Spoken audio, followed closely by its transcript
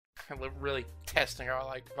really testing our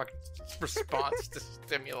like fucking response to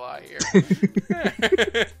stimuli here.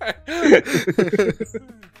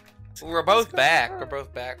 We're both back. We're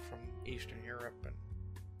both back from Eastern Europe, and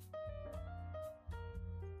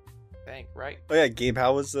I think, right? Oh yeah, Gabe,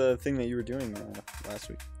 how was the thing that you were doing last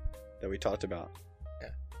week that we talked about? Yeah.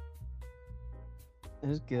 It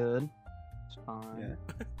was good. It's fine. Yeah.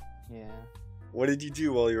 Yeah. What did you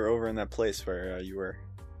do while you were over in that place where you were?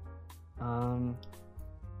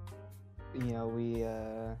 We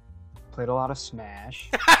played a lot of Smash.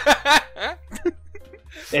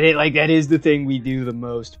 That is the thing we do the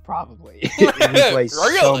most, probably. We play so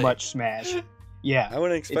Really? much Smash. Yeah. I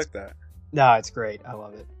wouldn't expect that. No, it's great. I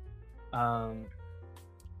love it.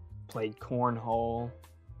 Played cornhole,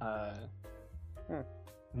 bocce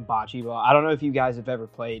ball. I don't know if you guys have ever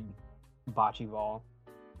played bocce ball.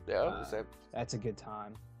 Yeah, is that... That's a good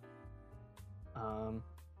time.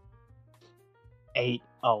 Ate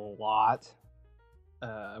a lot.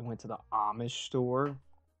 I went to the Amish store.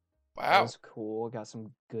 That Wow. was cool. Got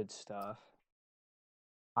some good stuff.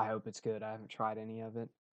 I hope it's good. I haven't tried any of it.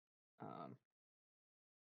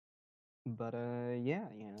 Yeah,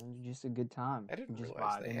 just a good time. I didn't Just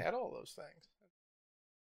realize they vibing. had all those things.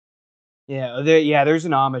 Yeah, there's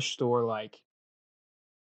an Amish store like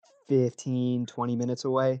 15, 20 minutes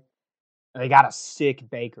away. They got a sick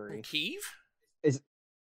bakery. Kyiv?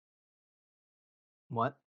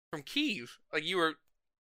 What? From Kyiv. Like you were...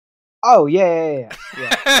 Oh, yeah.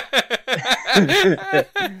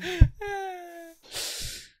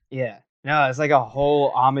 Yeah. No, it's like a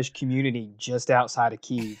whole Amish community just outside of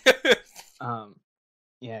Kyiv.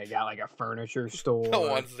 You got like a furniture store. The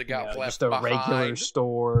ones that got left just a regular behind.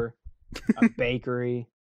 store, a bakery.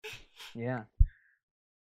 Yeah.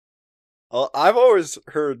 Well, I've always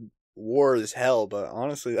heard war is hell, but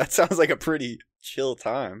honestly, that sounds like a pretty chill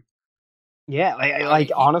time. Yeah,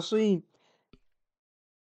 honestly,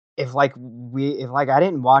 if I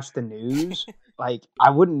didn't watch the news, like I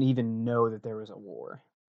wouldn't even know that there was a war.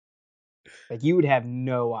 Like you would have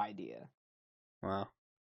no idea. Wow.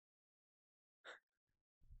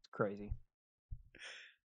 It's crazy.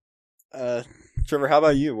 Trevor, how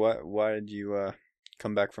about you? Why did you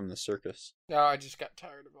come back from the circus? No, I just got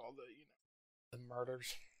tired of all the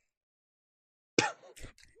murders.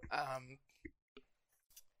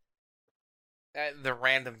 The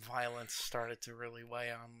random violence started to really weigh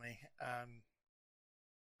on me.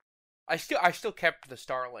 I still kept the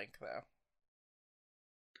Starlink though.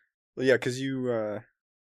 Well, yeah, because you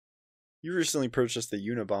recently purchased the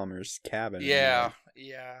Unabomber's cabin. Yeah.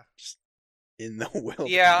 Just in the wilderness.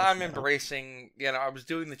 Yeah, I'm now. embracing. I was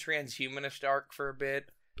doing the transhumanist arc for a bit.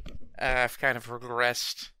 I've kind of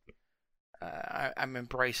regressed. I'm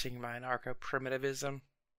embracing my anarcho-primitivism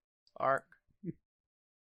arc.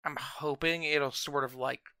 I'm hoping it'll sort of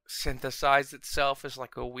like synthesize itself as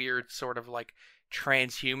like a weird sort of like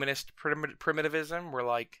transhumanist primitivism where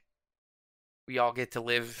like we all get to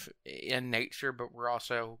live in nature, but we're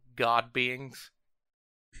also god beings.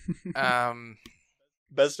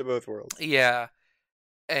 Best of both worlds. Yeah,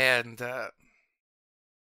 and I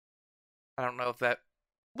don't know if that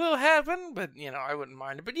will happen, but I wouldn't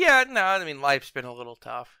mind it. But yeah, no, I mean life's been a little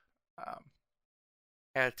tough.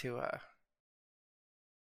 Had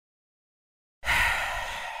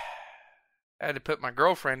to put my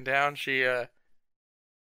girlfriend down. She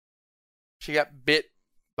got bit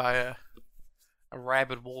by a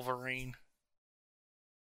rabid wolverine.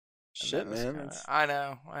 Shit, man. I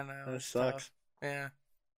know. That sucks. Tough.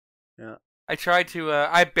 Yeah. I tried to.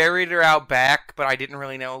 I buried her out back, but I didn't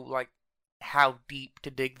really know like how deep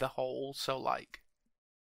to dig the hole. So like,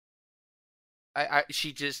 I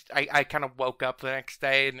kind of woke up the next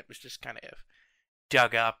day and it was just kind of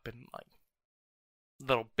dug up and like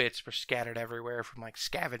little bits were scattered everywhere from like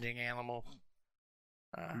scavenging animals,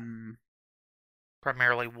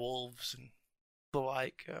 primarily wolves and the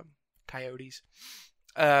like, coyotes.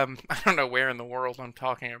 I don't know where in the world I'm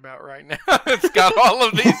talking about right now. It's got all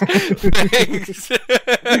of these things.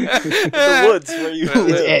 The woods where you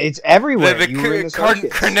live. It's everywhere. The You were in the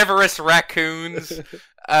circus. carnivorous raccoons.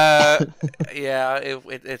 Yeah,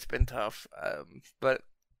 it's been tough. But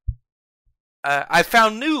I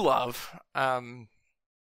found new love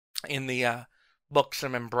in the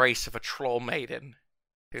buxom embrace of a troll maiden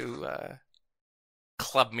who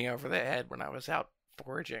clubbed me over the head when I was out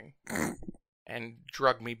foraging. And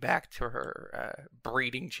drug me back to her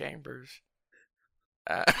breeding chambers.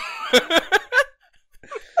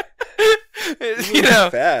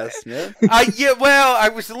 Fast, man. I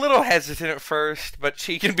was a little hesitant at first, but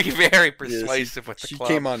she can be very persuasive with the club.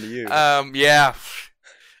 She came on to you. Yeah.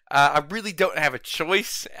 I really don't have a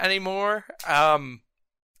choice anymore.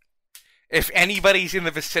 If anybody's in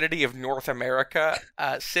the vicinity of North America,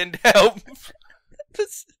 send help.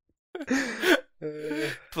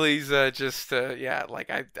 Please, like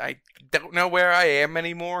I don't know where I am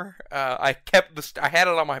anymore. I had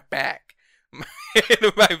it on my back, in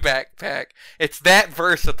my backpack. It's that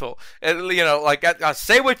versatile. And, like I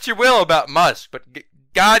say what you will about Musk, but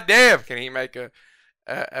goddamn, can he make a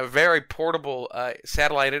very portable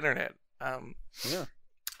satellite internet? Yeah.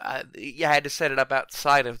 You had to set it up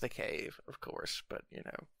outside of the cave, of course, but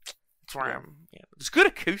that's where I'm. There's good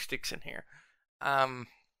acoustics in here.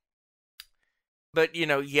 But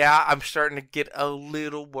I'm starting to get a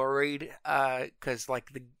little worried because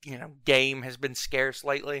like the game has been scarce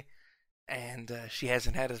lately, and she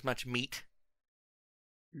hasn't had as much meat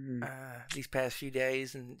these past few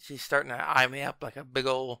days, and she's starting to eye me up like a big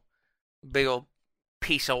old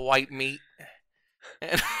piece of white meat,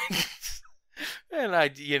 and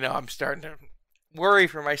I'm starting to worry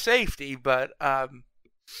for my safety. But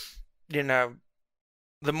the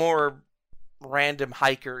more random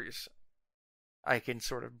hikers I can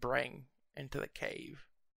sort of bring into the cave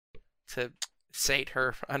to sate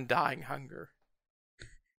her undying hunger.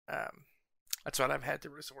 That's what I've had to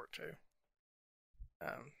resort to.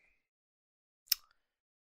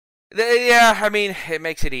 I mean, it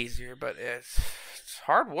makes it easier, but it's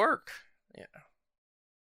hard work.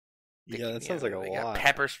 Yeah, that sounds like a they lot. Got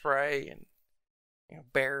pepper spray and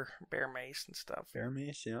bear mace and stuff. Bear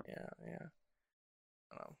mace, yeah. Yeah.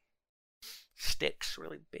 Sticks,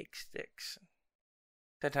 really big sticks.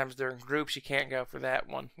 Sometimes during groups you can't go for that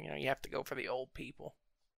one. You have to go for the old people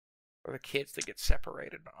or the kids that get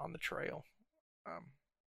separated on the trail.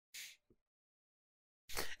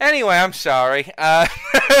 Anyway, I'm sorry. I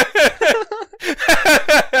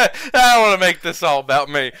don't want to make this all about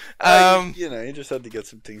me. You just had to get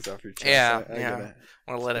some things off your chest. Yeah,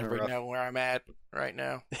 I want to let everybody know where I'm at right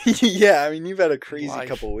now. Yeah, I mean, you've had a crazy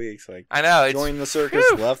couple weeks. Like, I know. Joined the circus,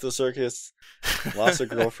 left the circus, lost a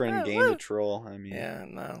girlfriend, gained a troll. I mean, yeah,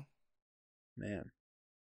 no. Man.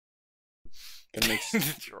 Gonna make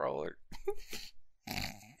the troller.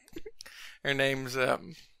 Her name's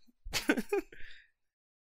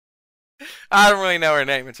I don't really know her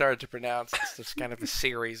name. It's hard to pronounce. It's just kind of a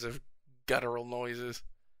series of guttural noises.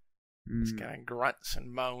 It's kind of grunts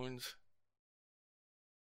and moans.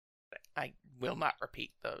 I will not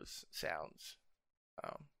repeat those sounds.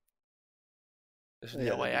 There's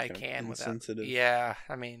no way I can without. Yeah,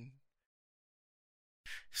 I mean,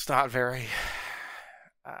 it's not very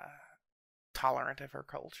tolerant of her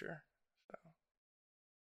culture. So.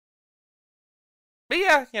 But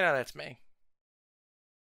yeah, that's me.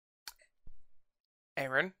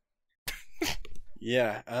 Aaron?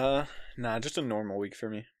 Yeah, just a normal week for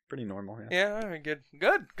me. Pretty normal, yeah. Yeah, I mean, good.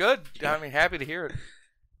 I mean, happy to hear it.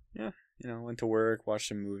 Yeah, went to work, watched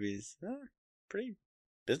some movies. Pretty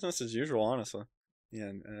business as usual, honestly.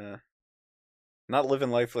 Yeah, not living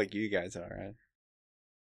life like you guys are, right?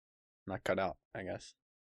 Not cut out, I guess.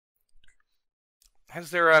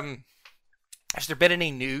 Has there been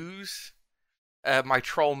any news? My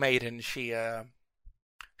troll maiden, she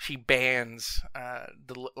bans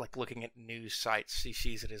looking at news sites. She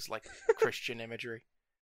sees it as like Christian imagery,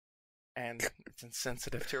 and it's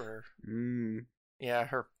insensitive to her. Yeah,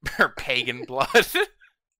 her pagan blood.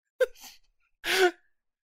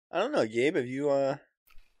 I don't know, Gabe. Have you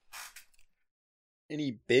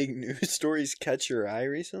any big news stories catch your eye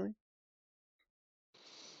recently?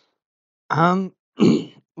 Well,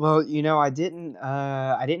 I didn't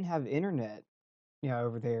have internet,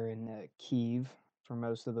 over there in Kyiv for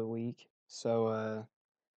most of the week. So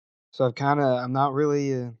I'm not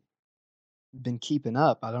really been keeping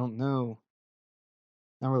up. I don't know.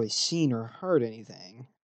 Not really seen or heard anything.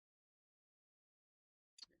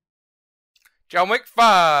 John Wick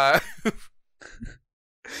 5.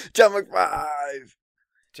 John Wick 5.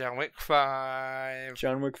 John Wick 5.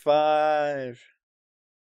 John Wick 5.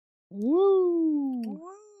 Woo.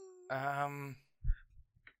 I'm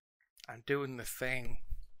doing the thing.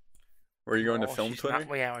 Were you going to film Twitter?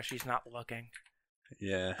 When she's not looking.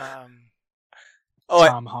 Yeah.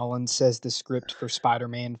 Tom Holland says the script for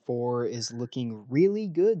Spider-Man 4 is looking really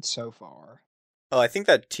good so far. Oh, I think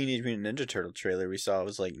that Teenage Mutant Ninja Turtle trailer we saw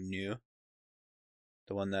was like new.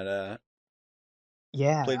 The one that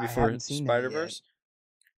played before Spider-Verse.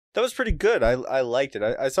 That was pretty good. I liked it.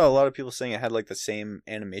 I saw a lot of people saying it had like the same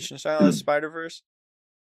animation style as Spider-Verse.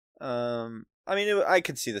 I mean, I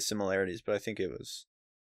could see the similarities, but I think it was.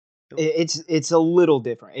 It's a little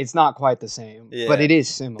different. It's not quite the same, but it is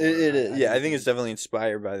similar. It is. Yeah, I think it's definitely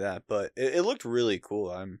inspired by that, but it looked really cool.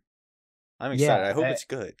 I'm excited. I hope it's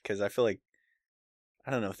good because I feel like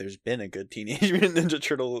I don't know if there's been a good Teenage Mutant Ninja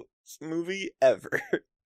Turtles movie ever.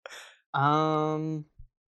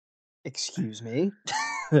 Excuse me.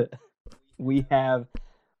 We have.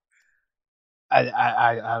 I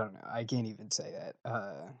don't know. I can't even say that.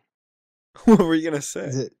 What were you gonna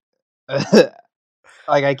say?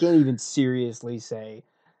 Like, I can't even seriously say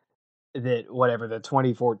that whatever the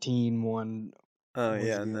 2014 one. Oh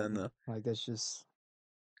yeah, no. Like, that's just.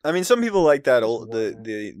 I mean, some people like that old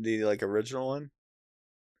the like original one.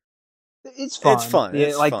 It's fun. It's fun. Yeah,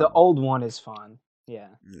 it's like fun. The old one is fun. Yeah.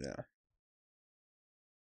 Yeah.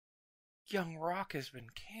 Young Rock has been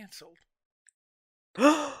canceled.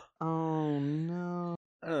 Oh no.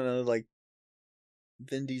 I don't know. Like,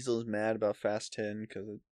 Vin Diesel is mad about Fast 10 because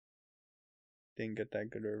it didn't get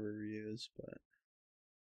that good of reviews, but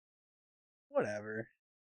whatever.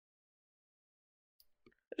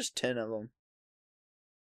 There's 10 of them.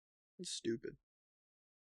 It's stupid.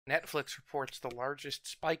 Netflix reports the largest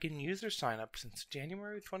spike in user signups since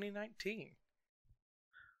January 2019.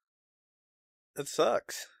 That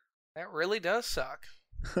sucks. That really does suck.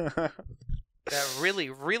 That really,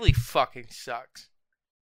 really fucking sucks.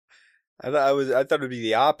 I thought it'd be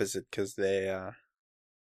the opposite because they,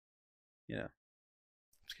 It's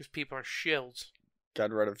because people are shills.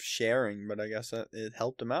 got rid of sharing, but I guess it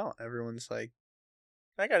helped them out. Everyone's like,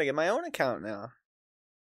 I gotta get my own account now.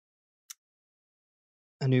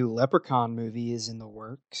 A new Leprechaun movie is in the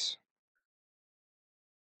works.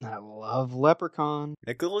 I love Leprechaun.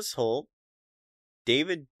 Nicholas Hoult,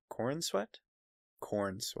 David Cornsweet.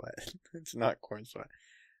 It's not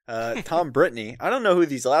Cornsweet. Tom Brittany. I don't know who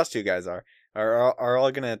these last two guys are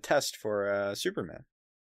all gonna test for Superman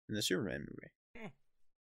in the Superman movie.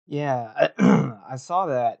 Yeah, I saw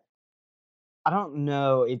that. I don't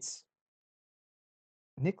know. It's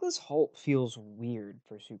Nicholas Hoult feels weird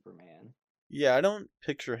for Superman. Yeah, I don't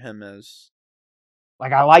picture him as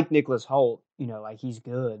like, I like Nicholas Hoult. Like, he's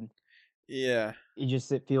good. Yeah.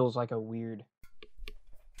 It feels like a weird.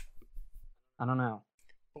 I don't know.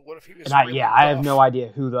 What if he was? I have no idea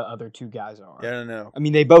who the other two guys are. Yeah, I don't know. I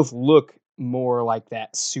mean, they both look more like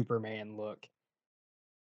that Superman look,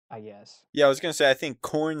 I guess. Yeah, I was gonna say, I think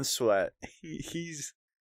Cornsweet, I think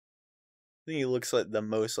he looks like the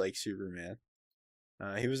most like Superman.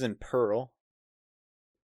 He was in Pearl.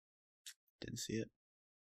 Didn't see it.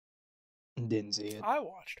 I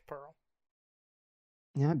watched Pearl.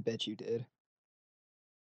 Yeah, I bet you did.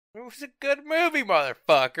 It was a good movie,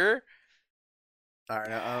 motherfucker. All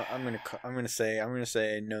right, I'm gonna say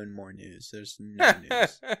no more news. There's no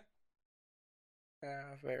news.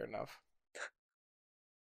 Fair enough.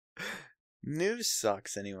 News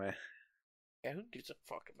sucks anyway. Yeah, who gives a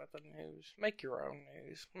fuck about the news? Make your own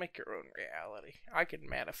news. Make your own reality. I can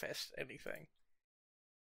manifest anything.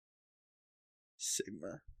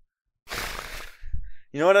 Sigma.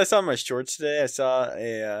 You know what I saw in my shorts today? I saw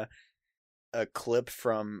a clip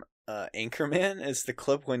from Anchorman. It's the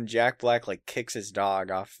clip when Jack Black like kicks his dog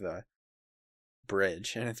off the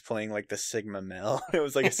bridge, and it's playing like the Sigma Male. It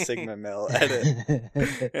was like a Sigma Male edit, and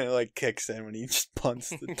it like kicks in when he just punts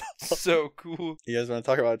the dog. So cool. You guys want to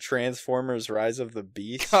talk about Transformers: Rise of the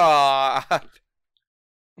Beast? God.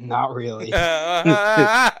 Not really.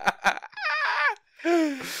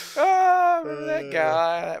 Remember that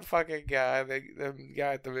guy, that fucking guy, the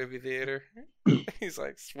guy at the movie theater. He's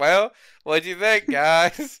like, "Well, what'd you think,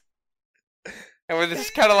 guys?" And we're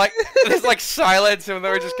just kind of like, there's like silence, and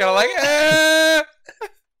we're just kind of like,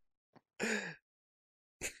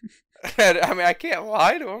 And, I mean, I can't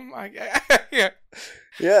lie to him.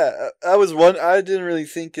 Yeah, I didn't really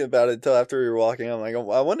think about it until after we were walking. I'm like,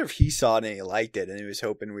 I wonder if he saw it and he liked it, and he was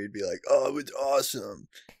hoping we'd be like, "Oh, it's awesome."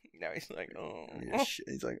 Now he's like, "Oh,"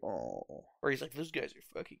 he's like, "Oh," or he's like, "Those guys are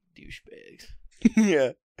fucking douchebags."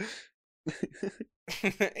 Yeah.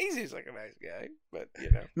 He seems like a nice guy, but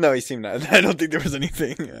No, he seemed not. I don't think there was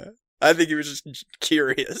anything. I think he was just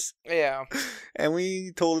curious. Yeah. And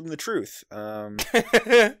we told him the truth. Yeah,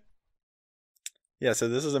 so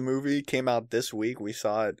this is a movie, came out this week. We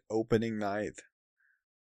saw it opening night.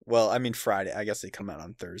 Well, I mean Friday. I guess they come out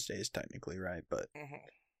on Thursdays technically, right? But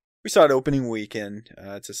we saw it opening weekend.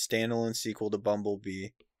 It's a standalone sequel to Bumblebee.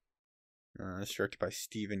 It's directed by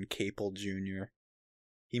Stephen Caple Jr.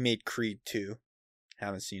 He made Creed 2.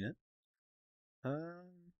 Haven't seen it.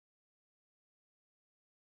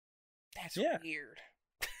 That's weird.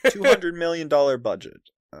 $200 million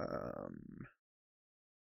budget.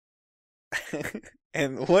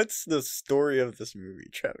 And what's the story of this movie,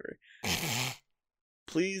 Chadwick?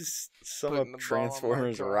 Please sum up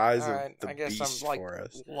Transformers: Rise of the Beast for us. I guess I'm like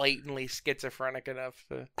blatantly schizophrenic enough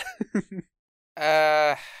to.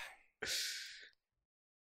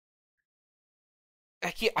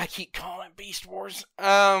 I keep calling it Beast Wars.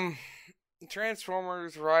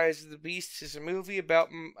 Transformers: Rise of the Beasts is a movie about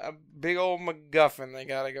a big old MacGuffin they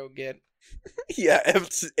gotta go get. Yeah,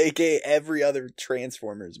 it's aka every other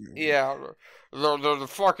Transformers movie. Yeah, the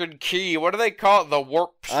fucking key. What do they call it? The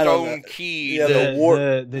warp stone key. Yeah,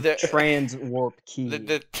 the trans warp key.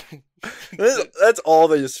 That's all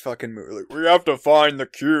they just fucking move. Like, we have to find the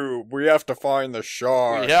cube. We have to find the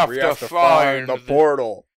shard. We have to find the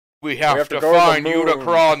portal. We have to find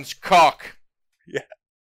Unicron's cock. Yeah.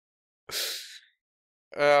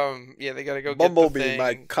 Yeah, they gotta go Bumblebee, get the thing.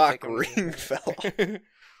 my cock ring fell.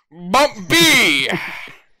 Bumblebee!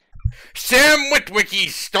 Sam Witwicky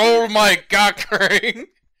stole my cock ring.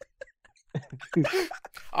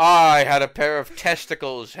 I had a pair of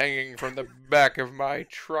testicles hanging from the back of my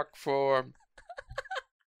truck form.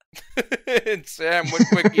 And Sam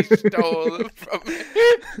Witwicky stole them from me.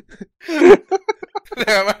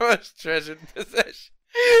 They're my most treasured possession.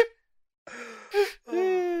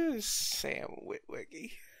 Sam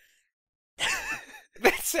Witwicky.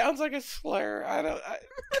 That sounds like a slur.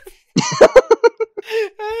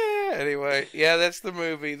 Anyway, yeah, that's the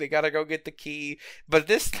movie. They gotta go get the key. But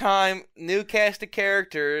this time, new cast of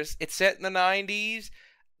characters. It's set in the 90s.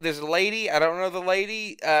 There's a lady. I don't know the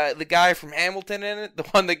lady. The guy from Hamilton in it. The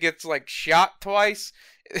one that gets, like, shot twice.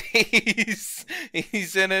 He's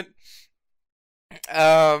in it.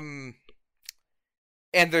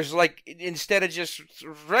 And there's, like, instead of just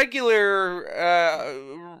regular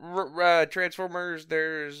Transformers,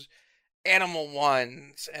 there's animal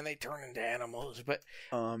ones, and they turn into animals, but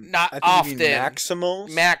not often. Maximals?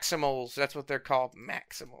 Maximals, that's what they're called,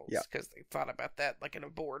 Maximals, because they thought about that, like, in a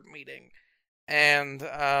board meeting. And,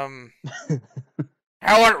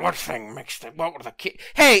 what thing mixed it? What were the kids?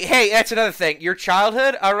 Hey, that's another thing. Your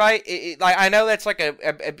childhood, all right? Like, I know that's like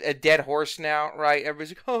a dead horse now, right?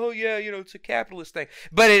 Everybody's like, oh yeah, it's a capitalist thing,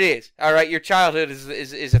 but it is, all right. Your childhood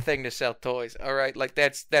is a thing to sell toys, all right? Like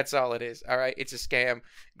that's all it is, all right. It's a scam.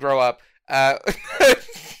 Grow up.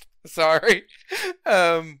 Sorry.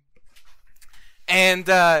 And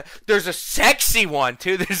there's a sexy one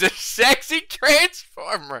too. There's a sexy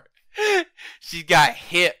Transformer. She's got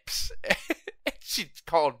hips. She's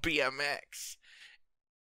called BMX.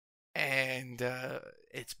 And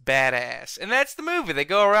it's badass. And that's the movie. They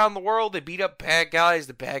go around the world, they beat up bad guys.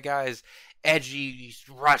 The bad guy is edgy, he's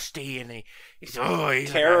rusty, and he's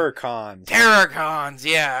Terrorcons. Terrorcons,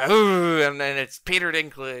 yeah. Ooh, and then it's Peter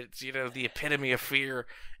Dinklage, the epitome of fear.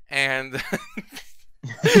 And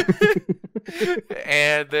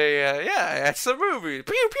and they that's the movie.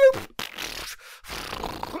 Pew pew.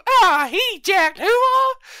 He jacked who?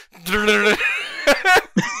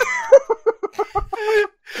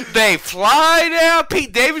 They fly now.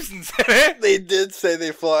 Pete Davidson said it. They did say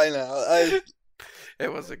they fly now.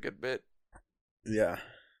 It was a good bit. Yeah.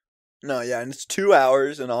 No, yeah, and it's 2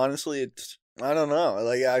 hours, and honestly, I don't know.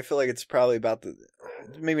 Like, I feel like it's probably about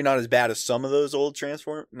maybe not as bad as some of those old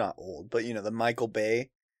not old, but the Michael Bay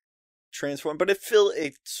Transform, but it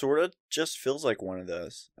sort of just feels like one of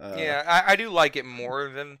those. Yeah, I do like it more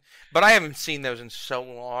than, but I haven't seen those in so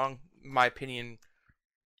long. My opinion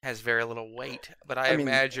has very little weight, but I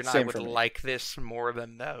imagine I would like this more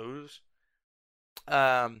than those.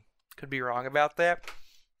 Could be wrong about that.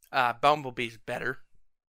 Bumblebee's better.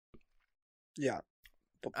 Yeah,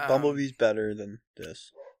 Bumblebee's better than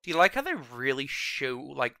this. Do you like how they really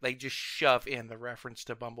they just shove in the reference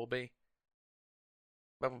to Bumblebee?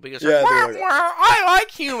 Bumblebee is like, I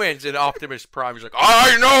like humans, and Optimus Prime is like,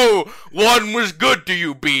 I know one was good to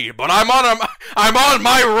you, Bee, but I'm on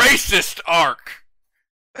my racist arc.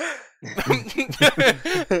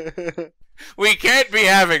 We can't be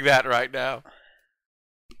having that right now.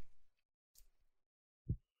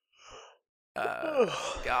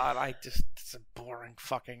 God, it's a boring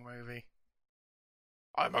fucking movie.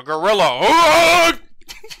 I'm a gorilla.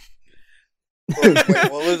 Wait,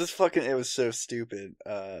 what was this fucking? It was so stupid.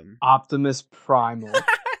 Optimus Primal.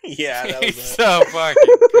 Yeah, that was so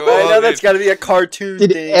fucking cool. I know that's got to be a cartoon.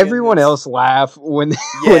 Did everyone else laugh when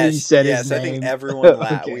he said his name? Yes, I think everyone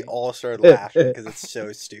laughed. Okay. We all started laughing because it's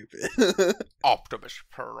so stupid. Optimus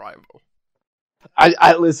Primal.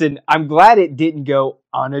 I listen. I'm glad it didn't go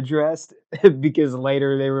unaddressed because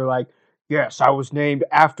later they were like, "Yes, I was named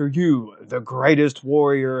after you, the greatest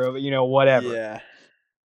warrior of whatever." Yeah.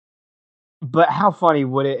 But how funny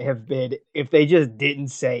would it have been if they just didn't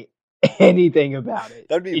say anything about it?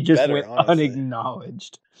 That'd be it just better, went honestly.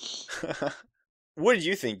 unacknowledged. What did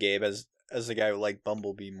you think, Gabe, as the guy who liked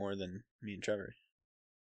Bumblebee more than me and Trevor?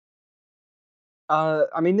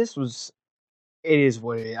 It is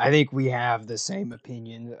what it is. I think we have the same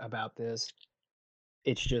opinion about this.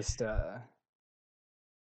 It's just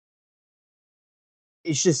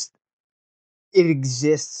it's just it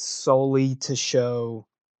exists solely to show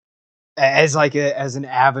as an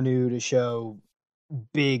avenue to show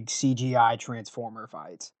big CGI Transformer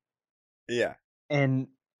fights. Yeah. And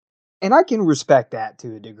I can respect that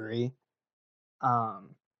to a degree. But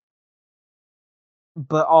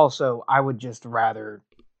also I would just rather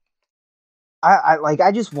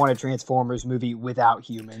I just want a Transformers movie without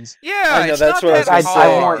humans. Yeah, I know, that's what I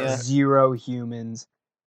want zero humans.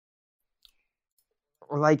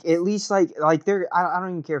 Or like at least like there I don't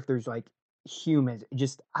even care if there's like humans.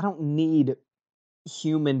 Just I don't need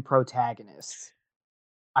human protagonists.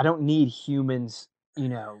 I don't need humans,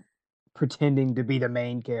 pretending to be the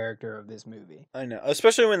main character of this movie. I know,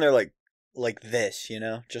 especially when they're like this,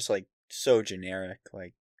 just like so generic.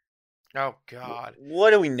 Like, oh god,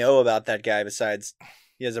 what do we know about that guy besides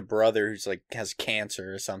he has a brother who's like has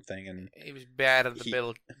cancer or something, and he was bad at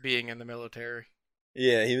being in the military.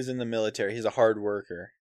 Yeah, he was in the military. He's a hard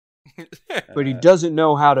worker, but he doesn't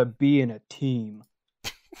know how to be in a team.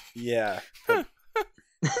 Yeah.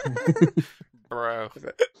 Bro.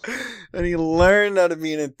 And he learned how to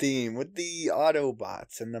be in a team with the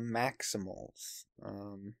Autobots and the Maximals.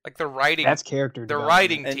 Like the writing, that's character. The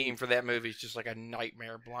writing team for that movie is just like a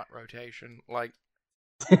nightmare blunt rotation. Like,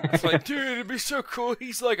 it's like, dude, it'd be so cool.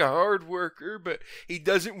 He's like a hard worker, but he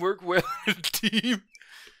doesn't work well in a team.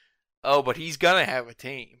 Oh, but he's gonna have a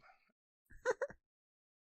team.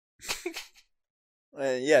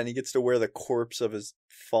 Yeah, and he gets to wear the corpse of his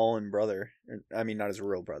fallen brother. I mean, not his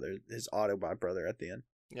real brother, his Autobot brother at the end.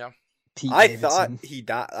 Yeah. Pete thought he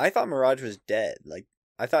died. I thought Mirage was dead. Like,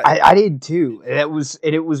 I thought I did too. It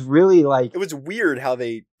was really like it was weird how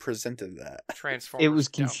they presented that. Transformers. It was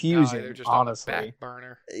confusing. They're just honestly, on the back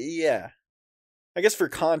burner. Yeah, I guess for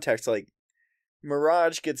context, like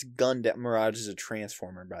Mirage gets gunned down. Mirage is a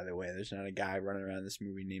Transformer, by the way. There's not a guy running around this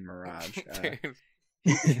movie named Mirage.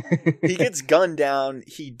 He gets gunned down.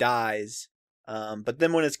 He dies. But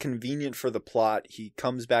then when it's convenient for the plot, he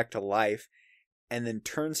comes back to life and then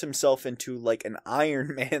turns himself into like an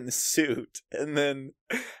Iron Man suit. And then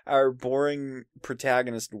our boring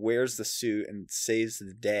protagonist wears the suit and saves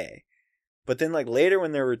the day. But then like later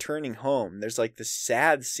when they're returning home, there's like this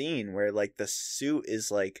sad scene where like the suit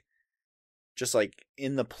is like just like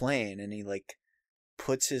in the plane, and he like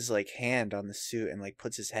puts his like hand on the suit and like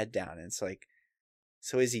puts his head down, and it's like,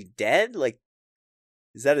 so is he dead? Like,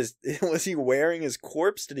 is that was he wearing his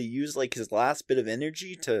corpse? Did he use like his last bit of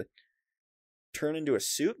energy to turn into a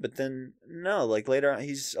suit? But then no, like later on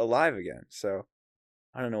he's alive again. So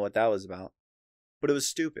I don't know what that was about, but it was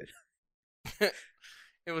stupid.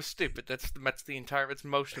 It was stupid. That's the entire. It's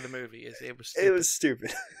most of the movie. It was stupid. It was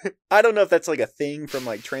stupid. I don't know if that's like a thing from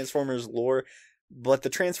like Transformers lore, but the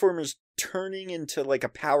Transformers turning into like a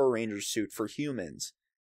Power Ranger suit for humans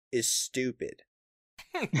is stupid.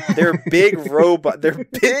 They're big They're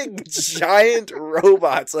big giant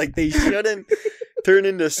robots. Like they shouldn't turn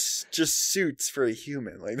into just suits for a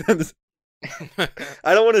human. Like that's,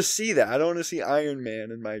 I don't want to see that. I don't want to see Iron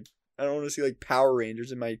Man in my. I don't want to see like Power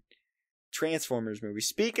Rangers in my Transformers movie.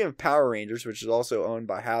 Speaking of Power Rangers, which is also owned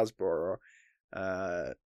by Hasbro,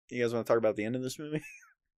 you guys want to talk about the end of this movie?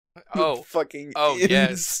 Oh, fucking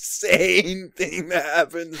insane thing that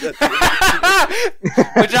happens at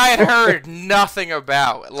which I had heard nothing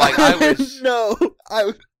about. Like I was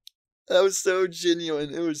that was so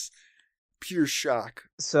genuine. It was pure shock.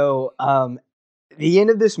 So, the end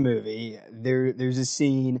of this movie, there's a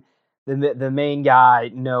scene. The main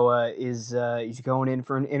guy, Noah, is he's going in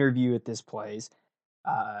for an interview at this place.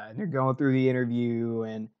 And they're going through the interview,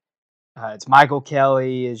 and it's Michael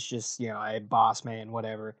Kelly is just, a boss man,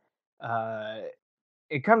 whatever.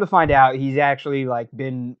 It come to find out he's actually like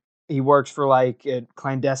he works for like a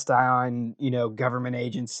clandestine, government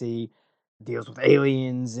agency, deals with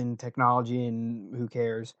aliens and technology, and who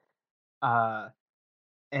cares.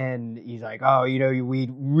 And he's like, oh,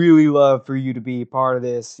 we'd really love for you to be part of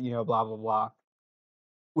this, blah, blah, blah.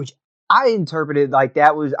 Which I interpreted like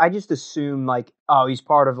I just assumed like, oh, he's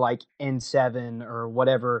part of like N7 or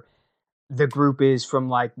whatever the group is from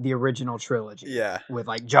like the original trilogy. Yeah. With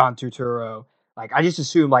like John Turturro. Like, I just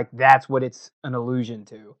assumed like that's what it's an allusion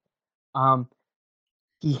to.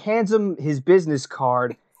 He hands him his business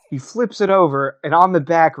card. He flips it over, and on the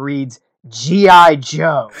back reads G.I.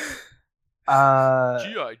 Joe.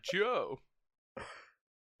 G.I. Joe.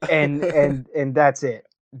 And that's it.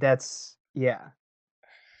 That's yeah.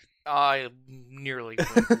 I nearly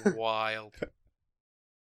went wild.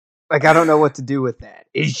 Like, I don't know what to do with that.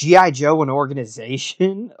 Is G.I. Joe an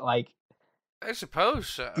organization? Like, I suppose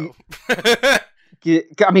so. I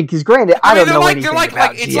mean, because granted, I don't know anything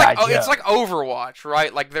about G.I. Joe. It's like Overwatch,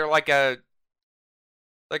 right? Like they're like a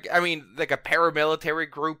Like, I mean, like a paramilitary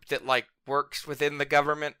group that, like, works within the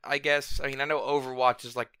government, I guess. I mean, I know Overwatch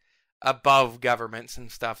is, like, above governments and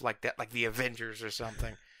stuff like that, like the Avengers or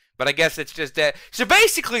something. But I guess it's just that. So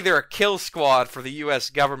basically, they're a kill squad for the U.S.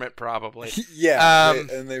 government, probably. Yeah,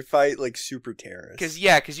 and they fight, like, super terrorists.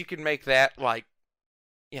 Because you can make that, like,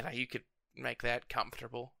 you could make that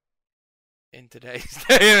comfortable in today's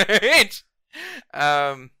day and age.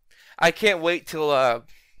 I can't wait till, I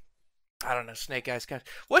don't know, Snake Eyes.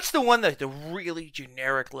 What's the one that the really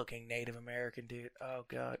generic looking Native American dude? Oh,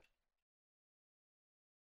 God.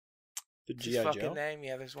 The G.I. fucking Joe? name?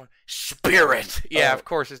 Yeah, there's one. Spirit! Yeah, of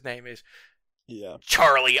course his name is. Yeah.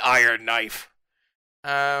 Charlie Iron Knife.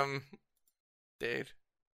 Dude.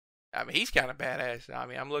 I mean, he's kind of badass. I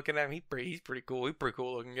mean, I'm looking at him. He's pretty cool. He's a pretty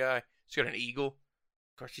cool looking guy. He's got an eagle.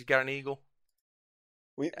 Of course, he's got an eagle.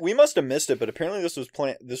 We must have missed it, but apparently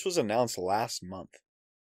this was announced last month.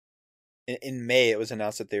 In May, it was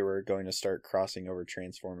announced that they were going to start crossing over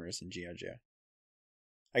Transformers and G.I. Joe.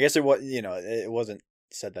 I guess it was, it wasn't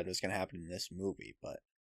said that it was going to happen in this movie, but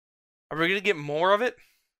are we going to get more of it?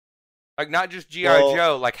 Like, not just G.I.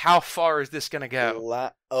 Joe. Like, how far is this going to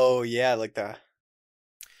go? Oh yeah, like the.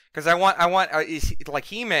 Because I want, is like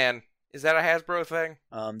He-Man? Is that a Hasbro thing?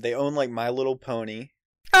 They own like My Little Pony.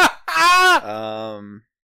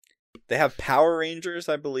 They have Power Rangers,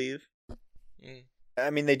 I believe. I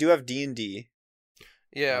mean, they do have D&D.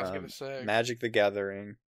 Yeah, I was gonna say Magic the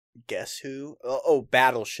Gathering. Guess who? Oh,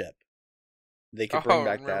 Battleship. They could bring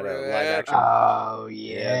back that live action. Oh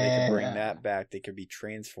yeah, they could bring that back. They could be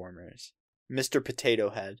Transformers. Mr. Potato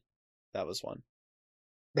Head, that was one.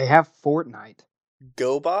 They have Fortnite.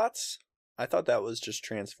 GoBots. I thought that was just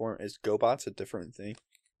Transform. Is GoBots a different thing?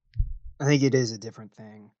 I think it is a different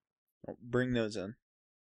thing. Bring those in.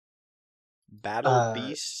 Battle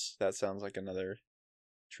Beasts. That sounds like another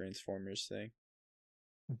Transformers thing.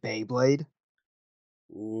 Beyblade.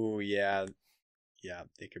 Ooh, yeah. Yeah,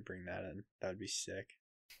 they could bring that in. That would be sick.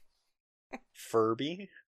 Furby?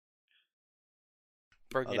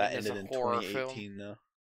 That ended in 2018, though.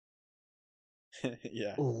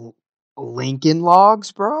 Yeah. Lincoln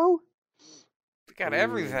Logs, bro? We got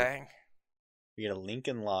everything. We got a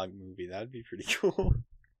Lincoln Log movie. That'd be pretty cool.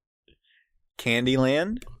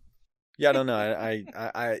 Candyland? Yeah, I don't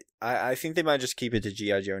know. I think they might just keep it to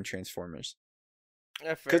G.I. Joe and Transformers.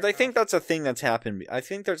 Because I think that's a thing that's happened. I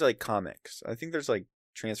think there's like comics. I think there's like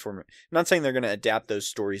Transformers. I'm not saying they're going to adapt those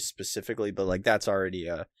stories specifically, but like that's already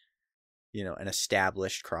an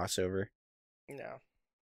established crossover. No.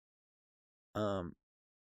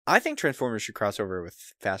 I think Transformers should cross over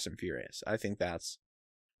with Fast and Furious. I think that's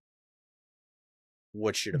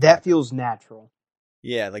what should have happened. Feels natural.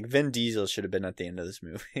 Yeah, like Vin Diesel should have been at the end of this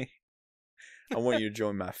movie. I want you to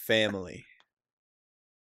join my family.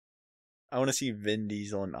 I want to see Vin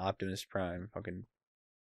Diesel and Optimus Prime fucking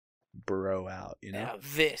bro out, Now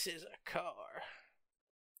this is a car.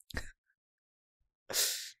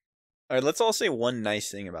 Alright, let's all say one nice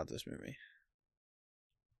thing about this movie.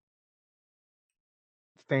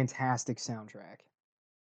 Fantastic soundtrack.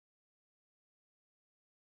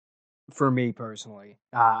 For me personally,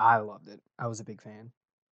 I loved it. I was a big fan.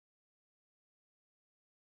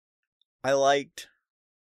 I liked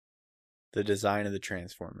the design of the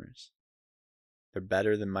Transformers. They're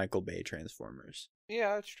better than Michael Bay Transformers.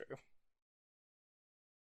 Yeah, that's true.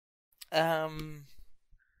 I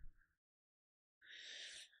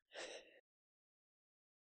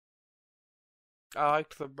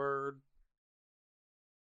liked the bird.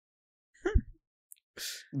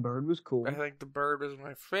 Bird was cool. I think the bird was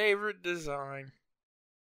my favorite design.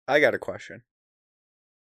 I got a question.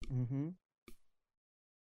 Mm-hmm.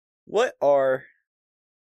 What are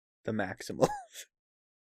the Maximals?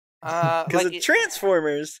 Because the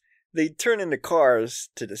Transformers, they turn into cars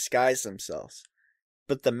to disguise themselves.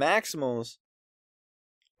 But the Maximals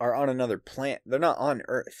are on another planet. They're not on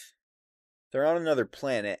Earth. They're on another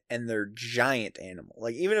planet, and they're giant animal.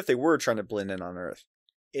 Like, even if they were trying to blend in on Earth,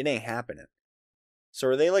 it ain't happening. So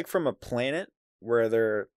are they, like, from a planet where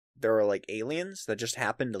there are, like, aliens that just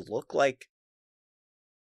happen to look like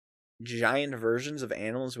giant versions of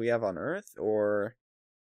animals we have on Earth? Or...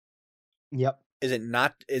 Yep. Is it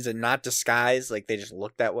not disguised? Like, they just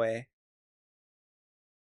look that way?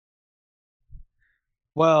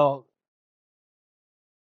 Well,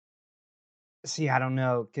 see, I don't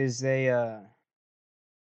know, because they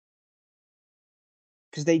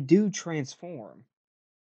do transform.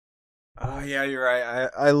 Oh yeah, you're right.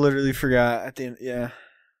 I literally forgot at the end. Yeah,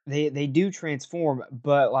 they do transform,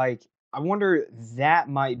 but like I wonder that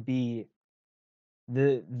might be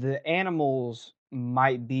the animals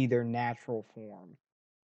might be their natural form,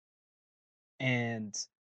 and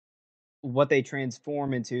what they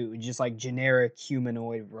transform into, just like generic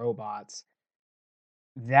humanoid robots,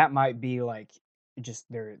 that might be like just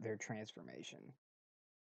their transformation.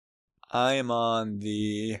 I am on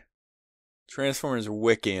the Transformers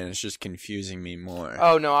wiki and it's just confusing me more.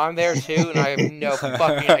 Oh no, I'm there too, and I have no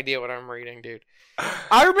fucking idea what I'm reading, dude.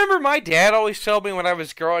 I remember my dad always told me when I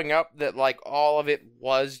was growing up that like all of it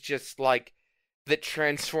was just like that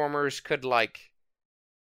Transformers could like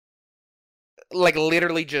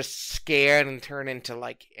literally just scan and turn into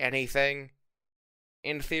like anything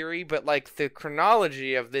in theory, but like the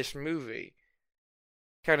chronology of this movie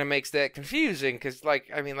kind of makes that confusing because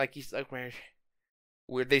like I mean like he's like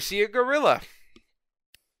where'd they see a gorilla?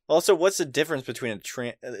 Also, what's the difference between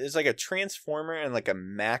it's like a Transformer and like a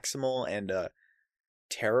Maximal and a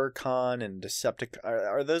Terrorcon and Decepticon?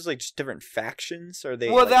 Are those like just different factions? Or are they?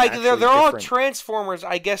 Well, like, they're all Transformers,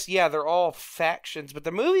 I guess. Yeah, they're all factions, but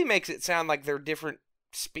the movie makes it sound like they're different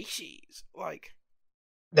species. Like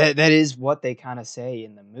that is what they kind of say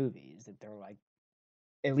in the movies, that they're like,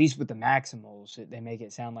 at least with the Maximals, they make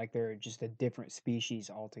it sound like they're just a different species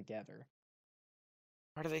altogether.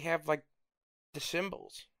 Why do they have like the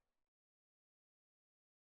symbols?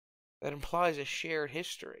 That implies a shared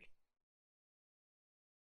history.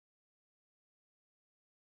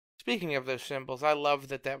 Speaking of those symbols, I love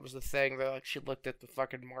that was the thing that like she looked at the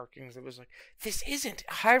fucking markings. It was like, this isn't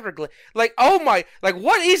hieroglyph. Like, oh my, like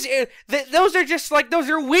what is it? Those are just like those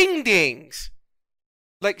are wingdings.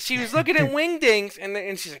 Like she was looking at wingdings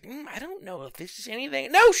and she's like, I don't know if this is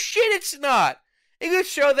anything. No shit, it's not. You could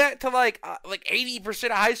show that to like 80%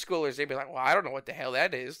 of high schoolers. They'd be like, well, I don't know what the hell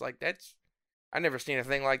that is. Like I've never seen a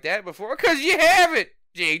thing like that before. Because you haven't,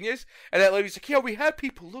 genius. And that lady's like, yeah, we had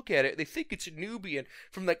people look at it. They think it's a Nubian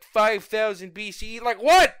from like 5,000 BCE. Like,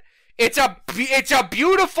 what? It's a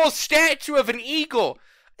beautiful statue of an eagle.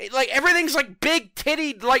 Like, everything's like big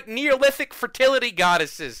tittied, like Neolithic fertility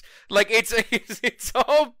goddesses. Like, it's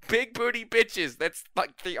all big booty bitches. That's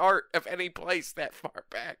like the art of any place that far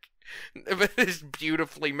back. But it's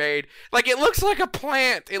beautifully made. Like, it looks like a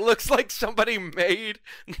plant. It looks like somebody made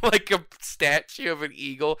like a statue of an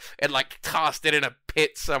eagle and like tossed it in a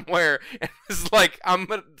pit somewhere. And it's like,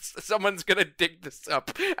 someone's gonna dig this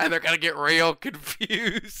up and they're gonna get real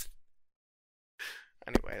confused.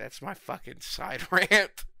 Anyway, that's my fucking side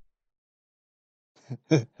rant.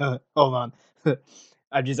 Hold on.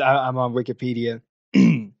 I'm on Wikipedia.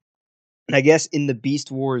 I guess in the Beast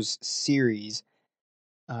Wars series,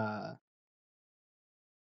 after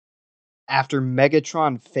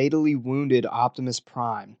Megatron fatally wounded Optimus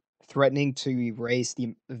Prime, threatening to erase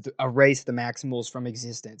the Maximals from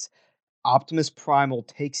existence, Optimus Primal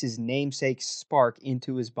takes his namesake Spark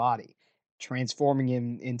into his body, transforming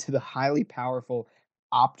him into the highly powerful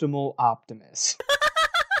Optimal Optimus.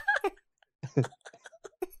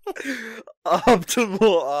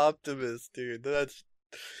 Optimal Optimus, dude. That's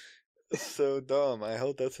so dumb. I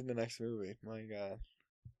hope that's in the next movie. My God.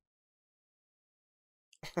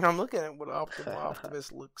 I'm looking at what Optimal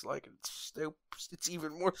Optimus looks like. It's stupid. It's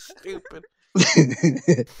even more stupid.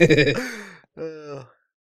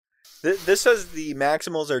 This says the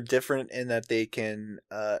Maximals are different in that they can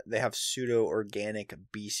they have pseudo-organic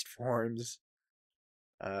beast forms,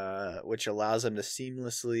 which allows them to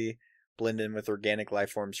seamlessly blend in with organic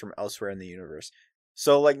life forms from elsewhere in the universe.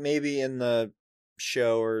 So, like, maybe in the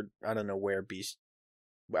show, or I don't know where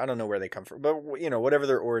they come from, but whatever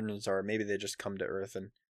their origins are, maybe they just come to Earth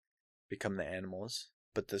and become the animals.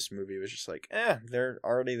 But this movie was just like, they're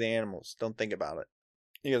already the animals. Don't think about it.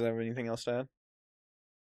 You guys have anything else to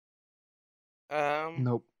add?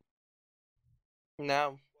 Nope.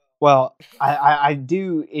 No. Well, I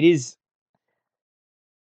do. It is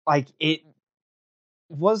like it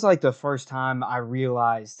was like the first time I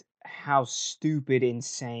realized how stupid,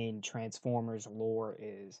 insane Transformers lore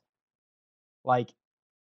is. Like,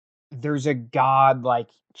 there's a god like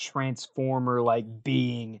Transformer like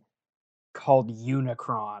being called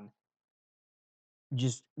Unicron,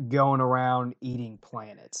 just going around eating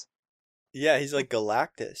planets. Yeah, he's like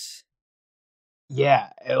Galactus. Yeah,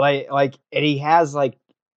 like, and he has like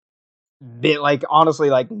honestly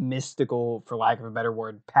like mystical, for lack of a better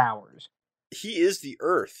word, powers. He is the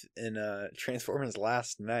Earth in Transformers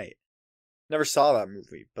Last Night. Never saw that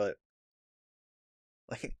movie, but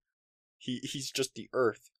like he's just the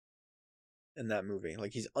Earth in that movie.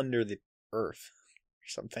 Like, he's under the Earth or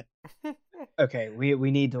something. Okay,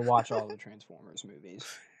 we need to watch all the Transformers movies.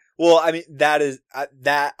 Well, I mean,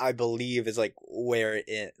 that I believe is like where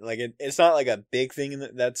it's not like a big thing.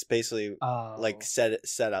 That's basically like set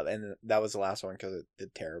up, and that was the last one because it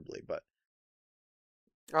did terribly. But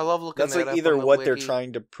I love looking That's that like up either on the what wiki. they're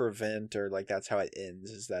trying to prevent, or like that's how it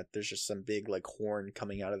ends. Is that there's just some big like horn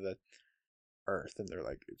coming out of the earth, and they're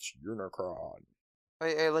like, it's Unicron.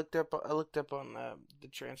 I looked up on the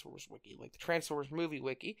Transformers wiki, like the Transformers movie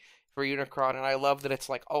wiki for Unicron, and I love that it's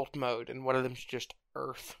like alt mode, and one of them's just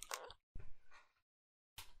Earth.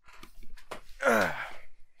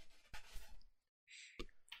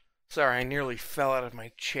 Sorry, I nearly fell out of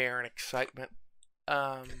my chair in excitement.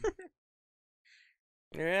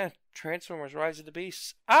 Yeah, Transformers: Rise of the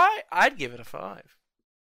Beasts. I'd give it a 5,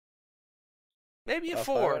 maybe a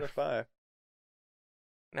 4. 5 out of 5.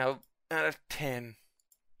 No, out of 10.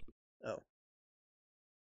 Oh.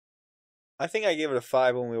 I think I gave it a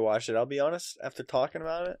 5 when we watched it. I'll be honest, after talking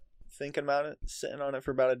about it, thinking about it, sitting on it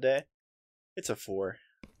for about a day, it's a 4.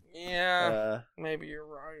 Yeah, maybe you're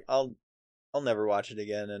right. I'll never watch it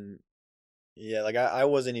again, and yeah, like I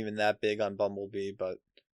wasn't even that big on Bumblebee, but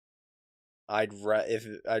I'd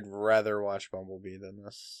rather watch Bumblebee than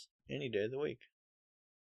this any day of the week.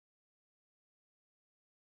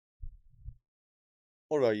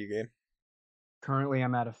 What about you, Gabe? Currently,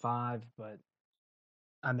 I'm at a 5, but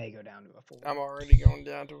I may go down to a 4. I'm already going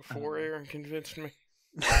down to a 4. Aaron convinced me.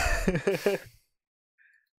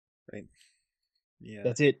 Right. Yeah.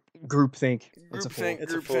 That's it. Groupthink. It's a 4.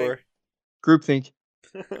 It's a 4. Groupthink.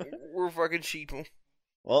 We're fucking sheeple.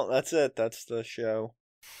 Well, that's it. That's the show.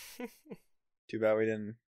 Too bad we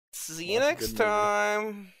didn't. See you next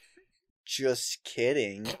time. Just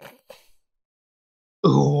kidding.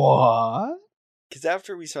 What? Because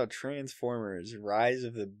after we saw Transformers: Rise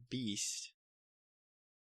of the Beast,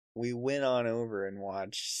 we went on over and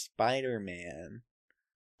watched Spider-Man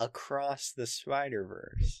Across the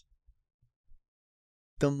Spider-Verse.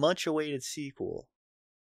 The much-awaited sequel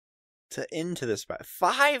to Into the Spider.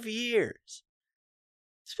 5 years!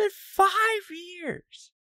 It's been 5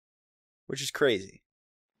 years! Which is crazy.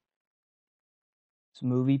 This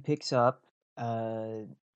movie picks up a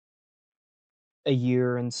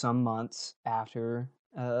year and some months after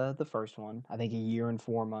the first one. I think a year and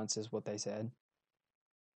 4 months is what they said.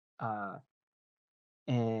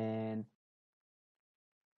 And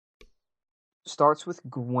starts with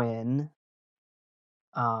Gwen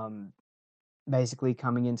basically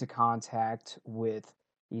coming into contact with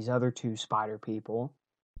these other 2 spider people.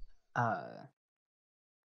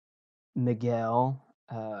 Miguel,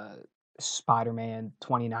 Spider-Man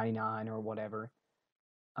 2099 or whatever.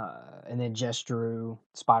 And then Jess Drew,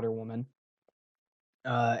 Spider-Woman.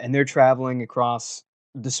 And they're traveling across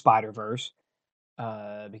the Spider-Verse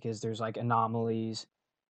because there's like anomalies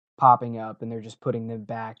popping up and they're just putting them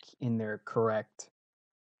back in their correct,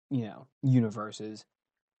 universes.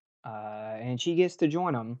 And she gets to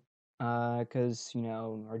join them because,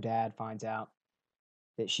 her dad finds out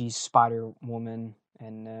that she's Spider-Woman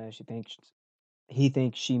and he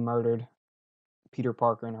thinks she murdered Peter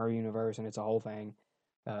Parker in her universe and it's a whole thing.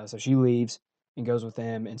 So she leaves and goes with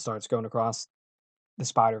them and starts going across the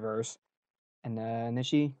Spider-Verse. And then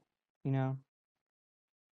she,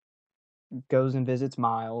 goes and visits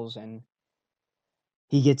Miles and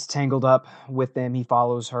he gets tangled up with them. He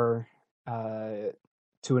follows her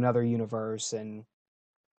to another universe and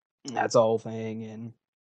that's the whole thing. And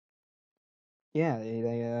yeah,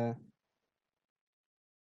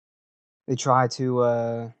 they try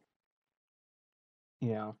to,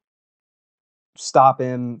 stop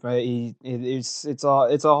him. Right? It's a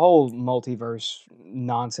whole multiverse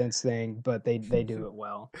nonsense thing, but they do it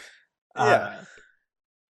well. Yeah.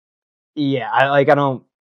 I don't.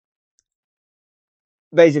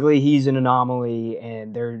 Basically, he's an anomaly,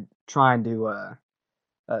 and they're trying to.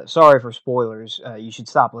 Sorry for spoilers. You should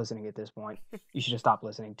stop listening at this point. You should have stopped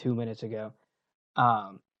listening 2 minutes ago.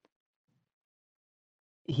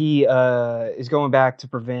 He is going back to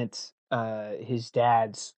prevent his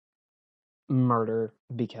dad's murder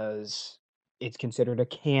because it's considered a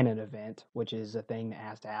canon event, which is a thing that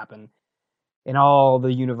has to happen in all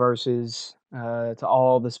the universes to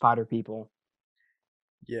all the spider people.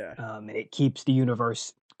 Yeah. And it keeps the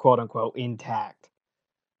universe, quote unquote, intact.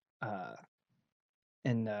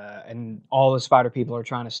 And all the spider people are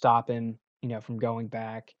trying to stop him, from going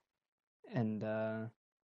back. And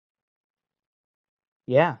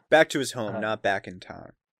yeah. Back to his home, not back in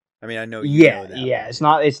time. I mean, I know you know that. Yeah, it's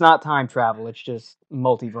not time travel, it's just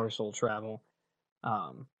multiversal travel.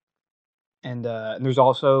 And there's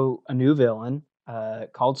also a new villain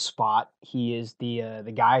called Spot. He is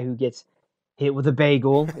the guy who gets hit with a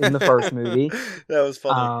bagel in the first movie. That was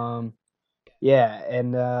funny. Yeah,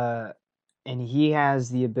 and he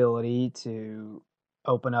has the ability to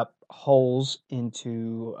open up holes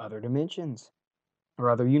into other dimensions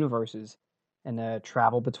or other universes and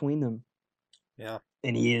travel between them. Yeah.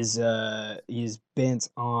 And he is bent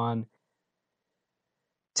on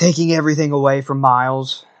taking everything away from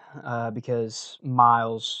Miles, because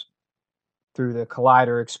Miles, through the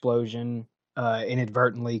collider explosion,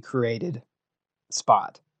 inadvertently created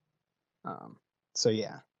Spot. So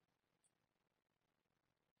yeah.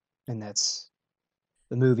 And that's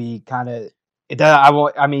the movie kind of, it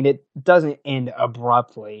doesn't end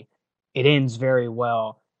abruptly. It ends very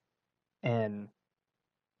well, and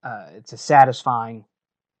it's a satisfying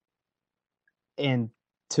end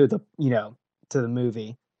to the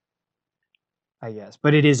movie, I guess.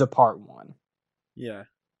 But it is a part one. Yeah.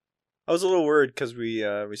 I was a little worried because we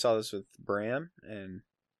saw this with Bram, and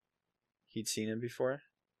he'd seen it before.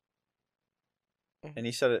 And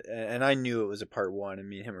he said it, and I knew it was a part one, and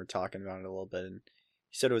me and him were talking about it a little bit, and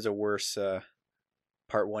he said it was a worse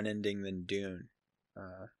part one ending than Dune.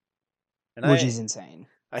 Which is insane.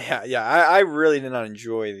 I really did not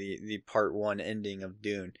enjoy the part one ending of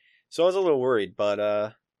Dune. So I was a little worried, but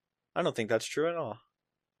I don't think that's true at all.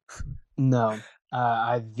 No,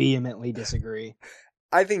 I vehemently disagree.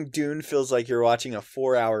 I think Dune feels like you're watching a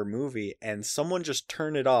 4-hour movie and someone just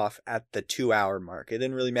turned it off at the 2-hour mark. It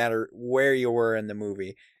didn't really matter where you were in the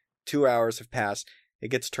movie. 2 hours have passed. It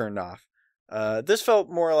gets turned off. This felt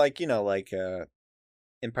more like,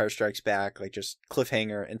 Empire Strikes Back, like just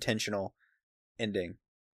cliffhanger, intentional ending.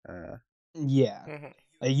 Yeah. Mm-hmm.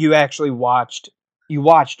 You actually watched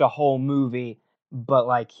a whole movie, but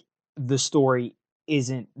like the story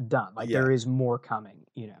isn't done. Like there is more coming,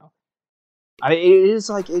 it is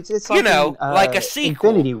like it's like like a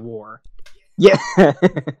sequel. Infinity War. Yeah.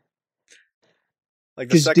 Like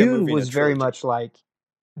the second Dune movie was very much like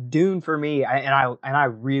Dune for me, and I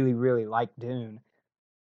really, really like Dune.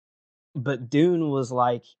 But Dune was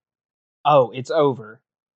like, oh, it's over.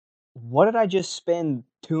 What did I just spend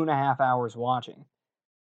 2.5 hours watching?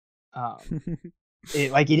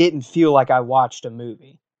 It didn't feel like I watched a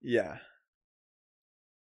movie. Yeah.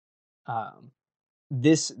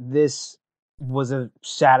 This was a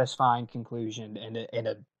satisfying conclusion and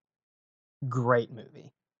a great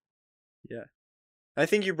movie. Yeah. I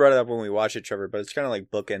think you brought it up when we watched it, Trevor, but it's kind of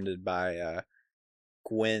like bookended by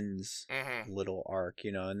Gwen's little arc,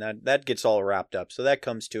 and that gets all wrapped up. So that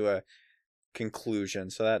comes to a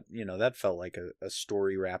conclusion. So that, that felt like a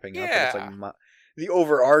story wrapping up. But it's like the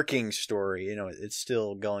overarching story, it's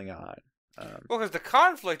still going on. Well, because the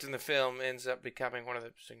conflict in the film ends up becoming one of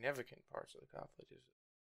the significant parts of the conflict.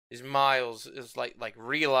 Is Miles is like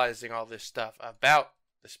realizing all this stuff about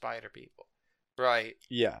the spider people, right?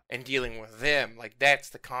 Yeah. And dealing with them, like that's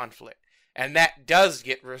the conflict, and that does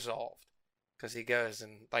get resolved because he goes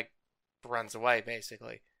and like runs away.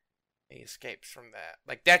 Basically, he escapes from that.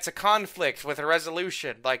 Like that's a conflict with a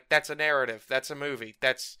resolution. Like that's a narrative. That's a movie.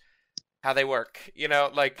 That's how they work.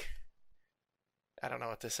 Like I don't know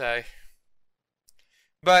what to say.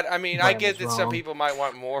 But I mean, I get that some people might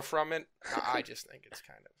want more from it. I just think it's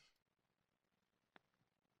kind of.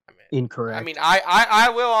 Incorrect. I mean,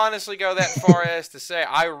 I will honestly go that far as to say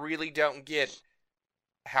I really don't get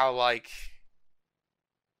how like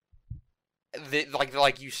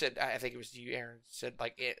you said. I think it was you, Aaron, said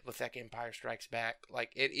like it with like Empire Strikes Back.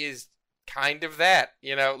 Like it is kind of that,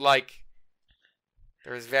 like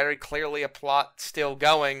there is very clearly a plot still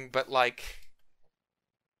going, but like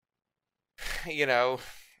it's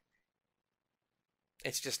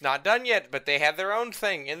just not done yet. But they have their own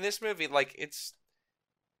thing in this movie. Like it's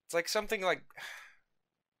like something like,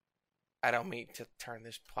 I don't mean to turn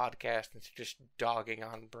this podcast into just dogging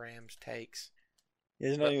on Bram's takes.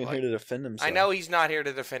 He's not even here to defend himself. I know he's not here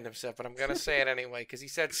to defend himself, but I'm going to say it anyway, because he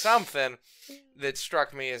said something that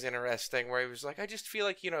struck me as interesting, where he was like, I just feel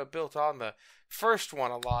like, it built on the first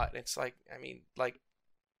one a lot. And it's like, I mean, like,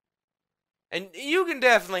 and you can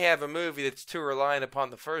definitely have a movie that's too reliant upon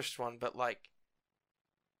the first one, but like,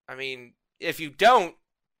 I mean, if you don't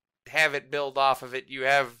have it build off of it, you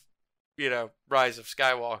have, Rise of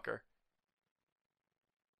Skywalker.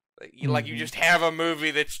 Like you just have a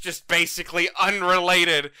movie that's just basically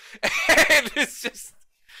unrelated, and it's just,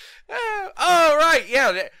 oh right,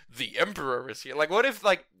 yeah, the Emperor is here. Like, what if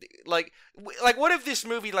what if this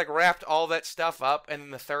movie like wrapped all that stuff up, and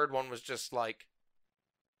then the third one was just like,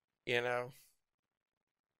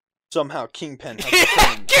 somehow Kingpin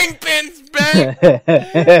has Kingpin's back.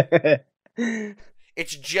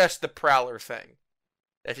 It's just the Prowler thing.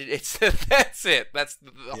 That's it. That's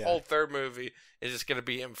the whole third movie is just gonna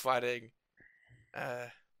be him fighting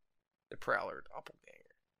the Prowler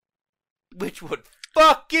doppelganger, which would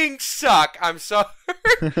fucking suck. I'm sorry.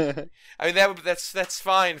 I mean that's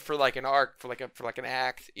fine for like an arc, for like an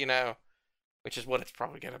act, which is what it's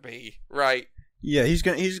probably gonna be, right? Yeah, he's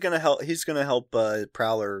gonna help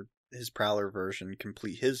Prowler, his Prowler version,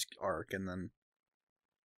 complete his arc, and then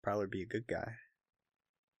Prowler be a good guy.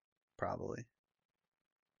 Probably.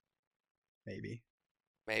 Maybe.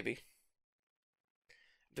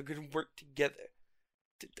 They're gonna work together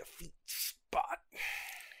to defeat Spot.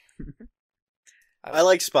 I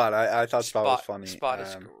like Spot. I thought Spot was funny. Spot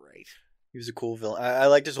is great. He was a cool villain. I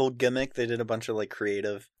liked his whole gimmick. They did a bunch of like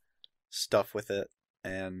creative stuff with it,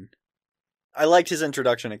 and I liked his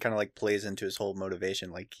introduction. It kind of like plays into his whole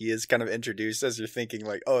motivation. Like he is kind of introduced as you're thinking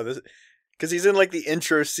like, oh, this, because he's in like the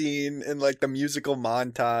intro scene in like the musical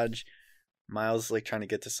montage. Miles like trying to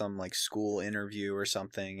get to some like school interview or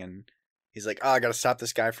something, and he's like, oh, I gotta stop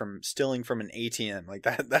this guy from stealing from an ATM. Like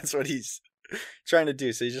that's what he's trying to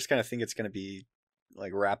do. So you just kind of think it's gonna be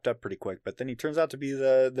like wrapped up pretty quick, but then he turns out to be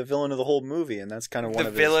the villain of the whole movie, and that's kind of one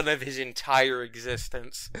of the villain of his entire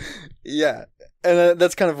existence. Yeah, and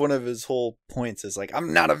that's kind of one of his whole points is like,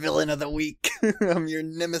 I'm not a villain of the week. I'm your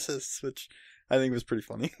nemesis, which I think was pretty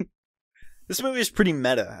funny. This movie is pretty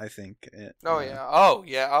meta, I think.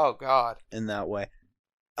 Oh god, in that way.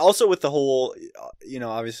 Also with the whole,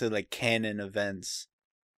 obviously like canon events,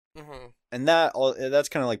 and that's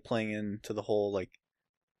kind of like playing into the whole like,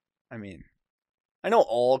 I mean, I know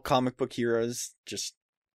all comic book heroes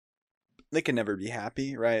they can never be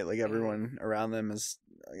happy, right? Like everyone around them is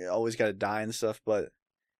always got to die and stuff. But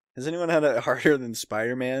has anyone had it harder than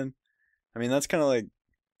Spider-Man? I mean, that's kind of like,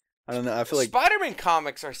 I don't know. I feel like Spider-Man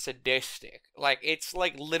comics are sadistic. Like it's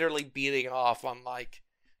like literally beating off on like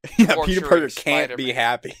Peter Parker can't be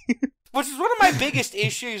happy. Which is one of my biggest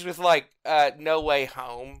issues with like No Way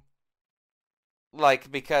Home.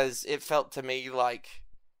 Like because it felt to me like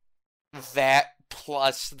that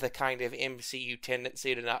plus the kind of MCU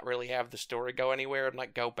tendency to not really have the story go anywhere and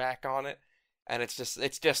like go back on it, and it's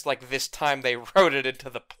just like this time they wrote it into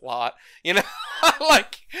the plot,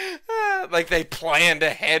 like they planned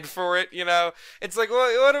ahead for it, It's like,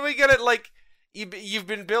 well, what are we gonna like? You've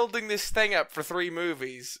been building this thing up for 3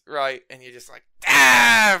 movies, right? And you're just like,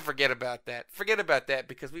 forget about that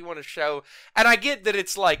because we want to show. And I get that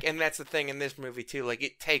it's like, and that's the thing in this movie too. Like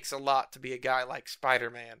it takes a lot to be a guy like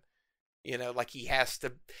Spider-Man. Like he has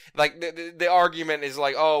to, like the argument is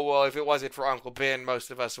like, oh well, if it wasn't for Uncle Ben,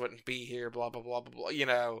 most of us wouldn't be here. Blah blah blah blah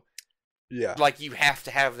blah. Yeah. Like you have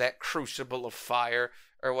to have that crucible of fire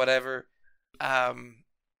or whatever.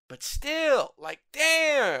 But still, like,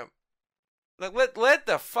 damn, like let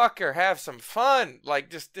the fucker have some fun.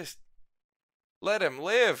 Like just let him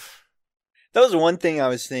live. That was one thing I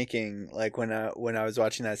was thinking, like when I was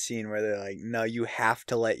watching that scene where they're like, "No, you have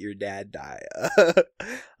to let your dad die."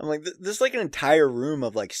 I'm like, there's like an entire room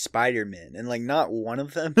of like Spider-Men, and like not one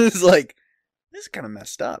of them is like, this is kind of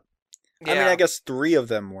messed up. Yeah. I mean, I guess 3 of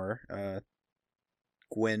them were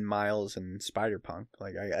Gwen, Miles, and Spider-Punk.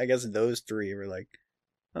 Like, I guess those 3 were like,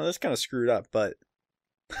 oh, that's kind of screwed up. But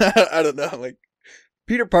I don't know. Like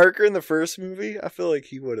Peter Parker in the first movie, I feel like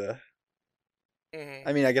he would have. Mm-hmm.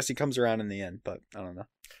 I mean, I guess he comes around in the end, but I don't know.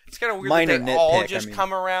 It's kind of weird that they all just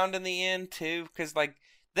come around in the end too, because like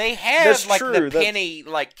they have like the Penny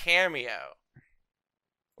like cameo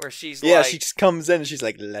where she's like, she just comes in and she's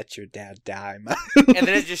like, "Let your dad die," man. And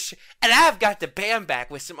then and I've got the band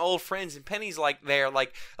back with some old friends, and Penny's like there,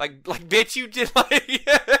 like bitch, you did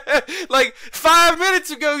like 5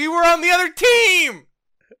 minutes ago you were on the other team.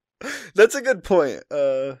 That's a good point.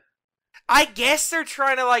 I guess they're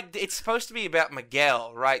trying to like. It's supposed to be about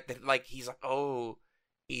Miguel, right? That like he's like, oh,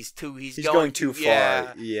 he's going too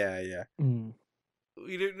far. Yeah.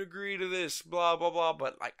 We didn't agree to this, blah blah blah.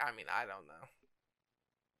 But like, I mean, I don't know.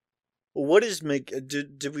 What is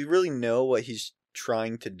did we really know what he's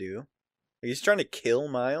trying to do? He's trying to kill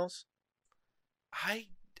Miles. I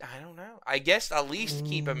don't know. I guess at least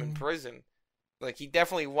keep him in prison. Like he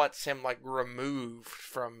definitely wants him like removed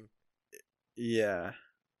from. Yeah.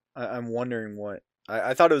 I'm wondering what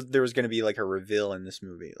I thought there was going to be like a reveal in this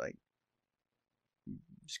movie, like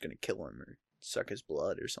just going to kill him or suck his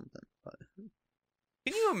blood or something. But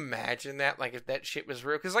can you imagine that? Like if that shit was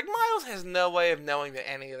real? Because like Miles has no way of knowing that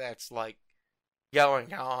any of that's like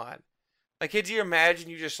going on. Like, could you imagine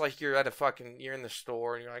you just like you're in the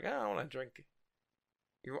store and you're like, oh, I want to drink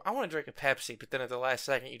a Pepsi, but then at the last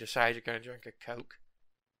second you decide you're going to drink a Coke.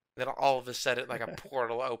 Then all of a sudden, like, a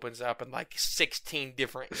portal opens up and, like, 16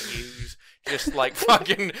 different U's just, like,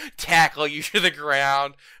 fucking tackle you to the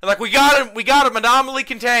ground. And, like, we got him, anomaly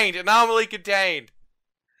contained.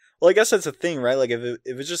 Well, I guess that's the thing, right? Like, if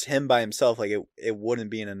it was just him by himself, like, it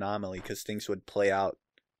wouldn't be an anomaly because things would play out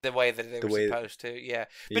the way that they were supposed to, yeah.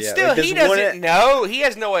 But still, like, he doesn't know. He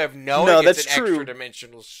has no way of knowing it's an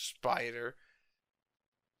extra-dimensional spider.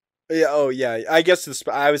 Yeah. Oh, yeah. I guess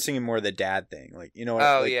I was thinking more of the dad thing. Like, you know what?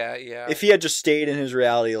 Oh, like, yeah. If he had just stayed in his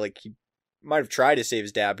reality, like, he might have tried to save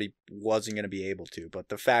his dad, but he wasn't going to be able to. But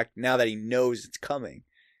the fact, now that he knows it's coming,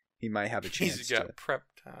 he might have a chance. He's got prep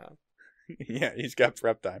time. Yeah, he's got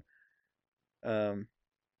prep time.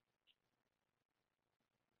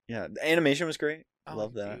 Yeah, the animation was great. I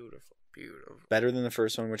love that. Beautiful. Better than the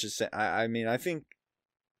first one, which is, I mean, I think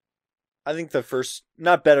the first,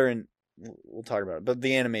 not better, and we'll talk about it, but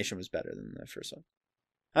the animation was better than the first one.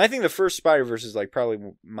 I think the first Spider-Verse is like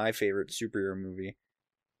probably my favorite superhero movie,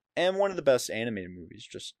 and one of the best animated movies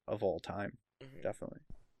just of all time, definitely.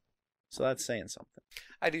 So that's saying something.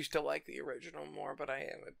 I do still like the original more, but I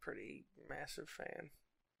am a pretty massive fan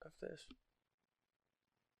of this.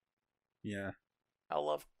 Yeah. I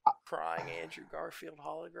love crying Andrew Garfield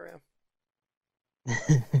hologram.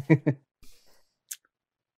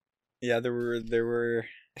 Yeah, there were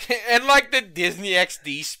and like the Disney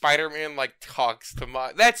XD Spider-Man like talks to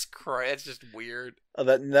my that's just weird. Oh,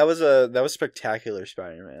 that was Spectacular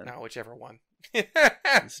Spider-Man. No, whichever one.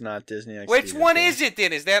 It's not Disney XD. Which one is it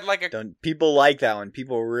then? Is that like a people like that one.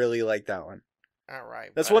 People really like that one. All right.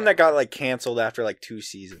 That's one that got like canceled after like 2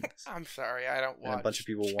 seasons. I'm sorry, I don't watch a bunch of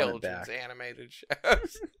people want it back. Animated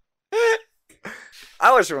shows.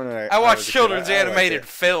 I watched one. I watch children's animated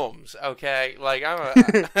films. Okay, like I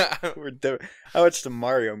watched the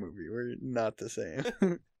Mario movie. We're not the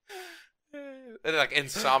same. Like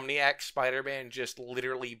Insomniac Spider-Man just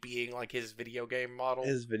literally being like his video game model.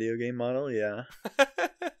 His video game model, yeah.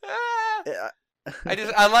 Yeah.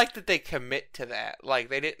 I like that they commit to that. Like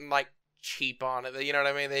they didn't like cheap on it. You know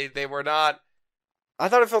what I mean? They were not. I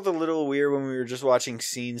thought it felt a little weird when we were just watching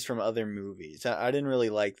scenes from other movies. I didn't really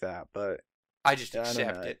like that, but I just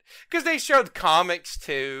accept it because they showed comics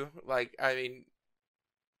too. Like I mean,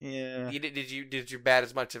 yeah. Did you bat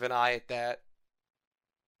as much of an eye at that?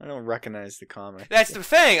 I don't recognize the comic. That's the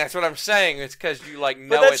thing. That's what I'm saying. It's because you like know.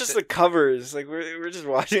 But that's just the covers. Like we're just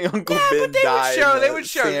watching Uncle Ben die. They would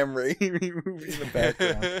show Sam Raimi movie in the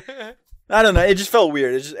background. I don't know. It just felt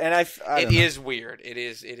weird. It is weird. It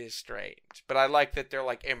is strange. But I like that they're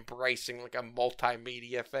like embracing like a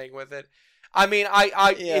multimedia thing with it. I mean,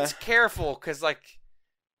 it's careful because like,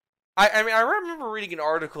 I mean, I remember reading an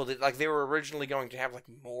article that like they were originally going to have like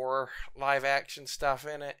more live action stuff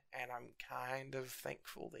in it, and I'm kind of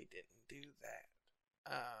thankful they didn't do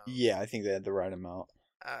that. Yeah, I think they had the right amount.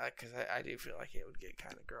 Because I do feel like it would get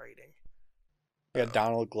kind of grating. We got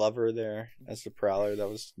Donald Glover there as the Prowler. That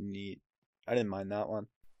was neat. I didn't mind that one.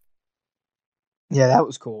 Yeah, that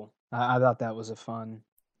was cool. I thought that was a fun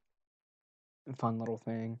little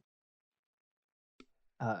thing.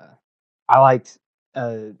 I liked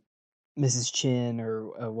Mrs. Chin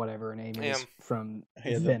or whatever her name is from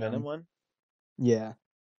Venom. The Venom one? Yeah.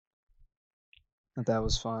 That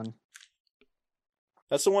was fun.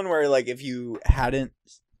 That's the one where like if you hadn't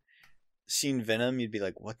seen Venom, you'd be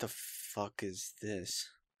like, what the fuck is this?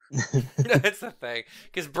 That's the thing,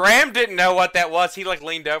 because Bram didn't know what that was. He like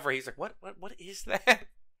leaned over. He's like, "What is that?"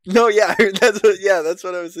 No, yeah, that's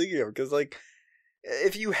what I was thinking of. Because like,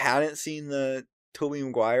 if you hadn't seen the Tobey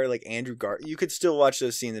Maguire, like Andrew Garfield, you could still watch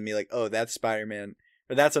those scenes and be like, "Oh, that's Spider-Man,"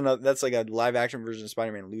 or that's like a live action version of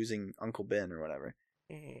Spider-Man losing Uncle Ben or whatever.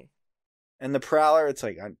 Mm-hmm. And the Prowler, it's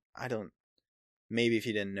like I don't. Maybe if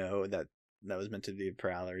you didn't know that was meant to be a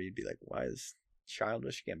Prowler, you'd be like, "Why is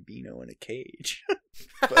Childish Gambino in a cage?"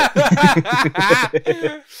 But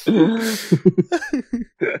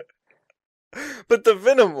the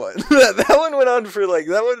Venom one, that one went on for like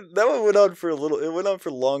that one went on for a little. It went on for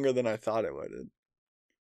longer than I thought it would.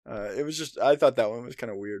 It was just I thought that one was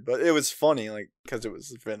kind of weird, but it was funny, like because it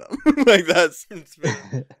was Venom. Like it's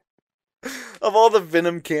Venom. Of all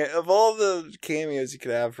the cameos you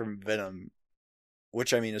could have from Venom,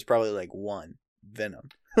 which I mean is probably like one Venom.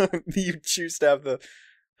 You choose to have the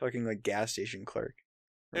fucking like gas station clerk.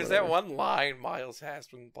 There's that one line Miles has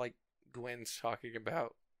when like Gwen's talking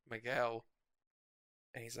about Miguel,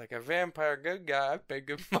 and he's like, "A vampire good guy. I paid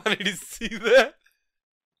good money to see that."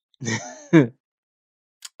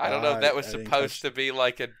 I don't know if that was supposed to be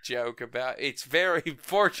like a joke about. It's very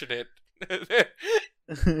fortunate. I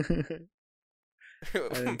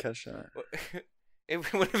didn't catch that.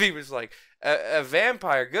 What if he was like, a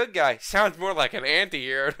vampire good guy sounds more like an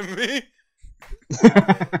anti-hero to me.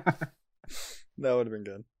 That would have been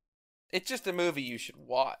good. It's just a movie you should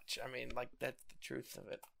watch. I mean, like, that's the truth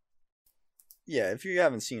of it. Yeah, if you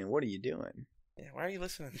haven't seen it, what are you doing? Yeah, why are you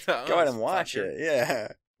listening to Go ahead and watch it.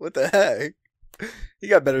 Yeah. What the heck? You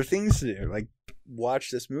got better things to do. Like, watch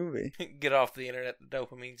this movie. Get off the internet. The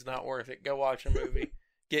dopamine's not worth it. Go watch a movie.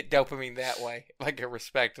 Get dopamine that way. Like a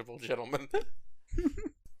respectable gentleman.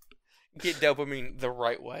 Get dopamine the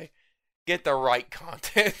right way. Get the right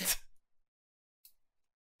content.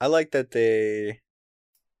 I like that they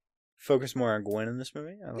focus more on Gwen in this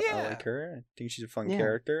movie. I like her. I think she's a fun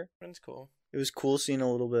character. Gwen's cool. It was cool seeing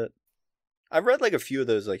a little bit. I've read like a few of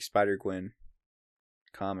those like Spider-Gwen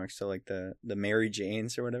comics. So like the Mary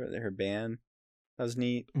Janes or whatever, her band. That was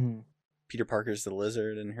neat. Mm-hmm. Peter Parker's the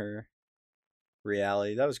Lizard in her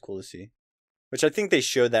reality. That was cool to see. Which I think they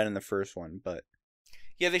showed that in the first one, but...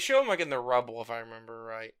 Yeah, they show him like in the rubble, if I remember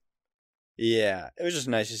right. Yeah, it was just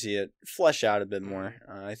nice to see it flesh out a bit more.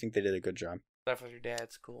 I think they did a good job. Stuff with your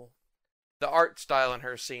dad's cool. The art style in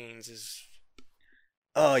her scenes is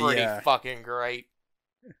pretty fucking great.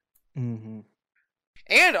 Mm-hmm.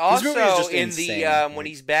 And also in the when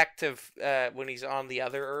he's back to when he's on the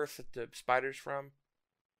other Earth that the spider's from,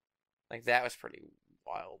 like that was pretty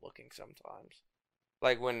wild looking sometimes.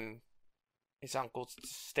 Like when his uncle's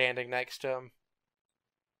standing next to him,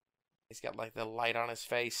 he's got like the light on his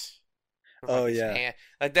face. Oh yeah, hand.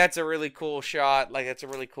 Like that's a really cool shot. Like that's a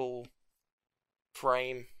really cool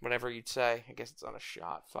frame. Whatever you'd say. I guess it's on a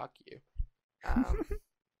shot. Fuck you.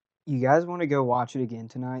 You guys want to go watch it again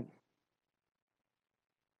tonight?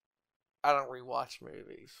 I don't rewatch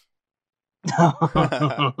movies.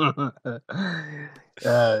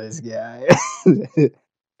 This guy.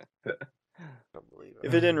 Don't believe it.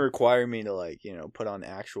 If it didn't require me to like, put on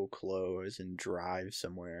actual clothes and drive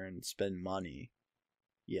somewhere and spend money,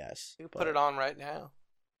 yes. You can put it on right now.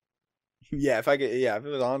 Yeah, if it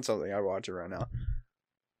was on something, I'd watch it right now.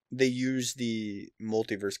 They use the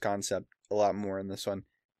multiverse concept a lot more in this one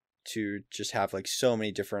to just have like so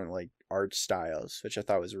many different like art styles, which I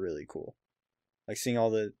thought was really cool. Like seeing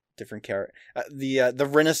all the different characters. The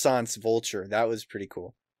Renaissance Vulture, that was pretty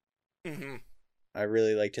cool. Mm-hmm. I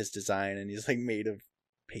really liked his design, and he's like made of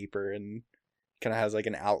paper and kind of has like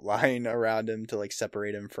an outline around him to like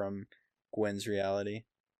separate him from Gwen's reality.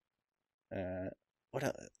 What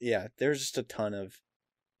else? Yeah, there's just a ton of...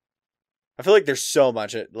 I feel like there's so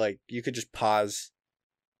much, like you could just pause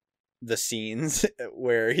the scenes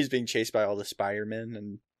where he's being chased by all the Spider-Men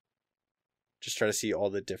and just try to see all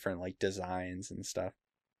the different like designs and stuff.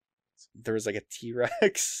 There was like a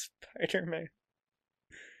T-Rex Spider-Man.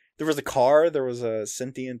 There was a car. There was a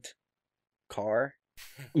sentient car.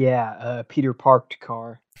 Yeah, Peter parked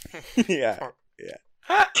car. Yeah.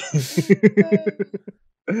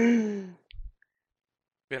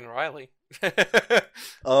 Ben Reilly.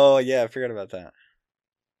 Oh yeah, I forgot about that.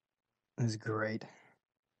 It was great.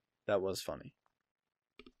 That was funny.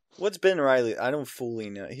 What's Ben Reilly? I don't fully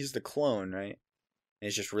know. He's the clone, right? And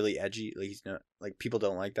he's just really edgy. Like he's not like people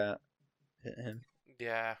don't like that. Him.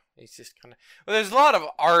 Yeah, he's just kind of. Well, there's a lot of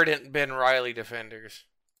ardent Ben Reilly defenders.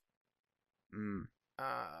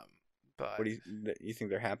 But what do you think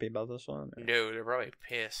they're happy about this one? Or? No, they're probably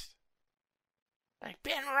pissed. Like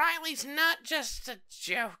Ben Reilly's not just a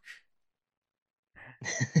joke.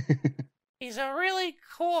 He's a really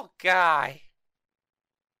cool guy.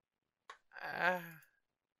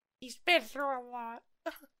 He's been through a lot.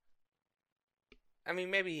 I mean,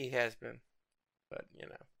 maybe he has been, but he's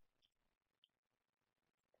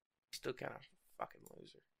still kind of a fucking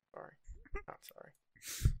loser. Sorry, not sorry.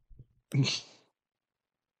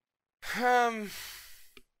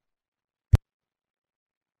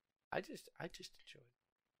 I just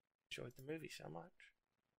enjoyed the movie so much.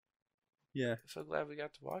 Yeah, I'm so glad we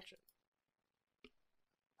got to watch it.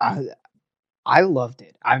 I loved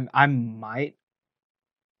it. I might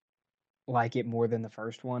like it more than the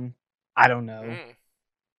first one. I don't know.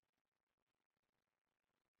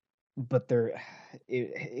 But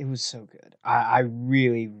it was so good. I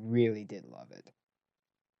really, really did love it.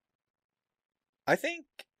 I think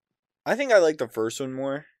I like the first one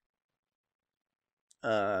more.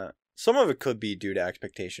 Some of it could be due to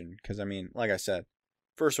expectation, because I mean, like I said,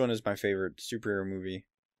 first one is my favorite superhero movie.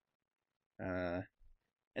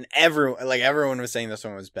 And everyone was saying this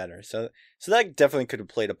one was better. So that definitely could have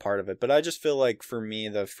played a part of it. But I just feel like for me,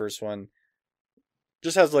 the first one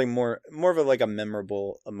just has like more of a like a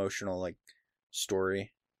memorable, emotional like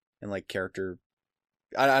story and like character.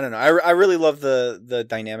 I don't know. I really love the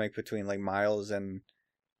dynamic between like Miles and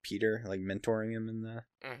Peter, like mentoring him in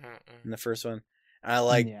the first one. And I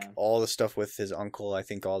like all the stuff with his uncle. I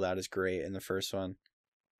think all that is great in the first one.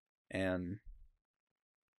 And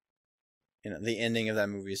the ending of that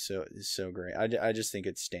movie is so great. I just think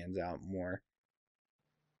it stands out more.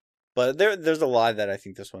 But there's a lot that I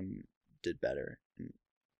think this one did better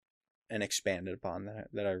and expanded upon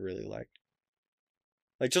that I really liked.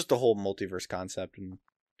 Like just the whole multiverse concept and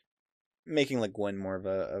making like Gwen more of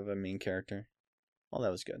a main character. All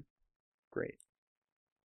that was good. Great.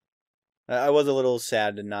 I was a little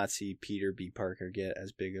sad to not see Peter B. Parker get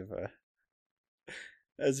as big of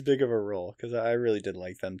a role, because I really did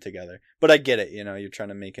like them together. But I get it, you're trying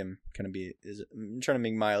to make him trying to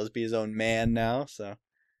make Miles be his own man now, so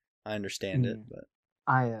I understand it. But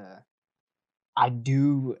I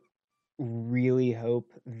do really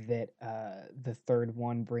hope that the third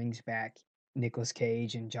one brings back Nicolas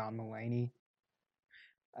Cage and John Mulaney.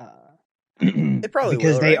 It probably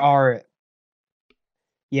because will, they right? are.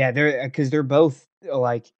 Yeah, they're both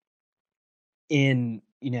like in,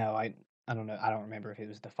 I don't know, I don't remember if it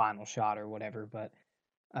was the final shot or whatever, but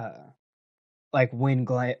like when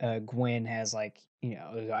Gwen has like,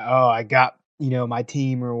 oh, I got, my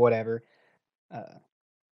team or whatever,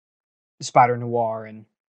 Spider Noir and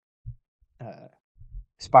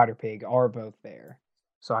Spider Pig are both there.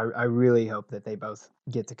 So I really hope that they both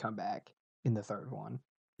get to come back in the third one.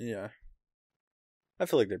 Yeah. I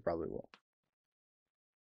feel like they probably will.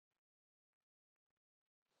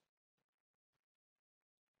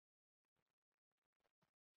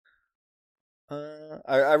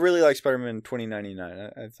 I really like Spider-Man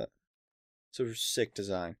 2099. I thought it's a sick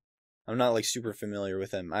design. I'm not like super familiar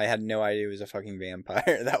with him. I had no idea he was a fucking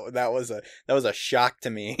vampire. That was a shock to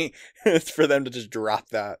me. It's for them to just drop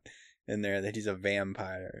that in there, that he's a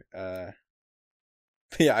vampire.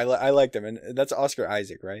 Yeah, I liked him, and that's Oscar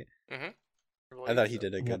Isaac, right? Mm-hmm. I thought he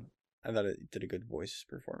did a good. I thought it did a good voice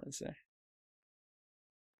performance there.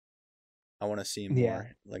 I want to see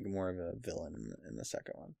more of a villain in the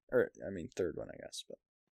second one, or third one, I guess. But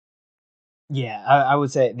yeah, I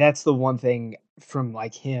would say that's the one thing from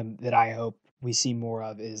like him that I hope we see more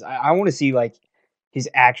of is I want to see like his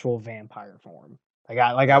actual vampire form.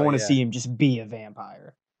 I want to see him just be a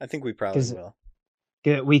vampire. I think we probably will.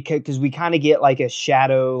 Because we kind of get like a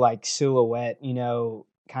shadow, like silhouette,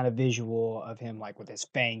 kind of visual of him like with his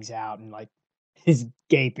fangs out and like his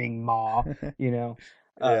gaping maw, Yeah.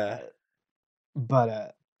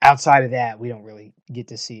 But outside of that, we don't really get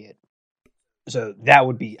to see it. So that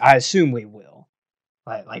would be, I assume we will,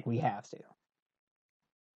 like we have to.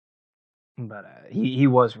 But he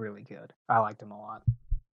was really good. I liked him a lot.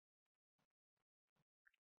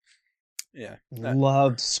 Yeah,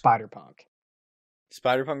 loved Spider-Punk.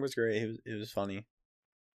 Spider-Punk was great. It was funny.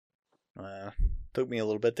 Took me a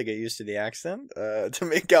little bit to get used to the accent, to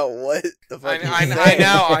make out what the fuck. I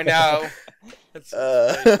know.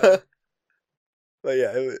 But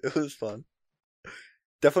yeah, it was fun.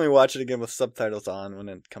 Definitely watch it again with subtitles on when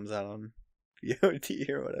it comes out on VOD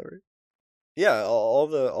or whatever. Yeah, all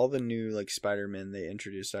the new like Spider-Man they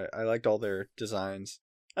introduced, I liked all their designs.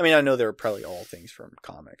 I know they were probably all things from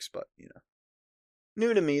comics, but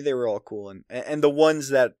new to me, they were all cool, and the ones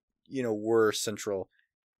that were central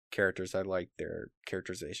characters, I liked their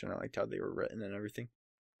characterization. I liked how they were written and everything.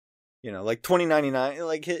 Like 2099,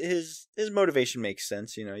 like his motivation makes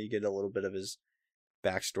sense. You get a little bit of his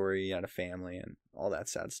backstory, he had a family and all that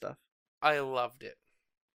sad stuff. I loved it.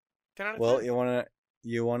 Well, you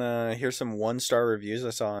wanna hear some 1-star reviews I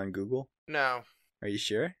saw on Google? No. Are you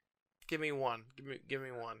sure? Give me one. Give me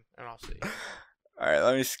one, and I'll see. All right,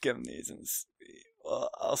 let me skim these and see. Well,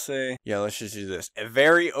 I'll say, let's just do this. A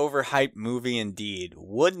very overhyped movie indeed.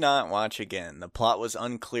 Would not watch again. The plot was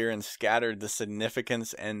unclear and scattered. The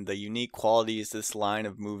significance and the unique qualities this line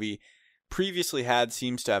of movie previously had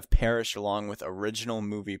seems to have perished along with original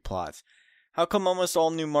movie plots. How come almost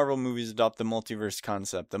all new Marvel movies adopt the multiverse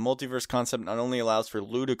concept? The multiverse concept not only allows for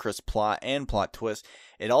ludicrous plot and plot twists,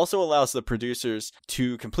 it also allows the producers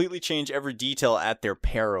to completely change every detail at their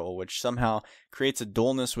peril, which somehow creates a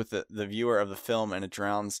dullness with the viewer of the film, and it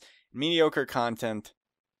drowns mediocre content.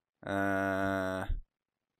 Now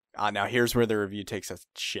here's where the review takes a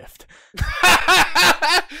shift.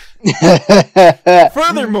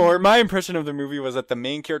 Furthermore, my impression of the movie was that the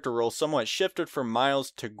main character role somewhat shifted from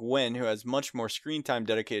Miles to Gwen, who has much more screen time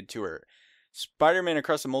dedicated to her. Spider-Man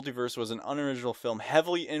Across the Multiverse was an unoriginal film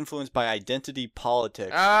heavily influenced by identity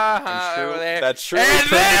politics. That's true. And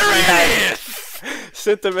there it is!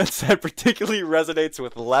 Sentiments that particularly resonates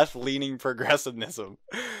with left-leaning progressivism.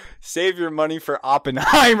 Save your money for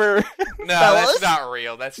Oppenheimer. No, that's not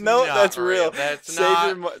real. That's real. That's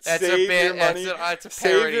save not. Save your money. That's a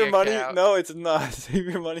save your money. account. No, it's not. Save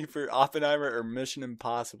your money for Oppenheimer or Mission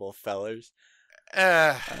Impossible, fellers.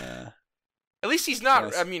 At least he's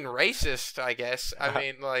not. Yes. Racist. I guess.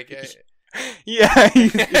 Yeah,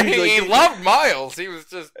 he loved Miles. He was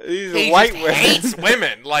just. He white just hates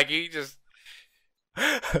women. He just.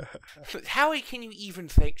 How can you even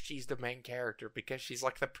think she's the main character? Because she's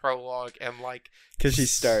like the prologue and because she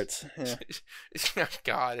starts. Yeah.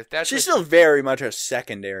 God, if that's she's still very much a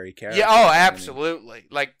secondary character. Yeah. Oh, absolutely.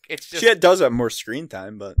 It's just she does have more screen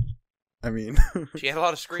time, but I mean, she had a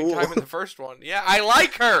lot of screen time in the first one. Yeah, I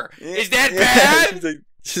like her. Yeah, Is that bad?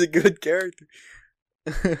 She's a good character.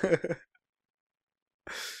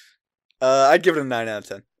 I'd give it a 9 out of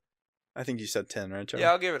 10. I think you said 10, right, Charlie?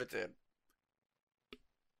 Yeah, I'll give it a 10.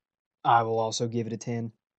 I will also give it a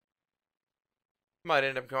 10. Might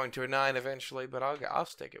end up going to a 9 eventually, but I'll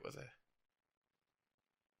stick it with a.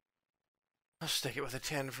 I'll stick it with a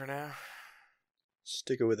 10 for now.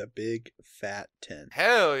 Stick it with a big fat 10.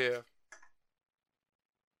 Hell yeah.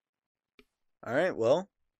 All right, well,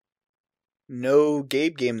 no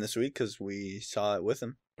Gabe game this week because we saw it with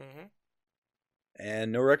him. Mm-hmm.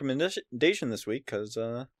 And no recommendation this week because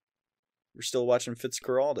we're still watching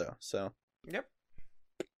Fitzcarraldo. So. Yep.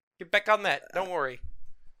 Get back on that. Don't worry.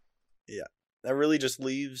 Yeah. That really just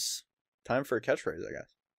leaves time for a catchphrase, I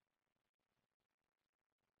guess.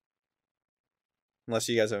 Unless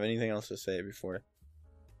you guys have anything else to say before,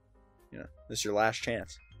 this is your last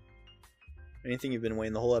chance. Anything you've been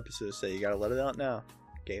waiting the whole episode to say, you gotta let it out now.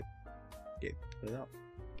 Gabe, let it out.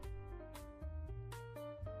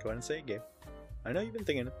 Go ahead and say it, Gabe. I know you've been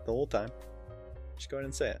thinking it the whole time. Just go ahead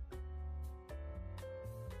and say it.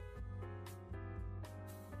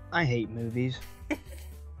 I hate movies.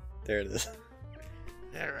 There it is.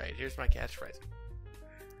 Alright, here's my catchphrase.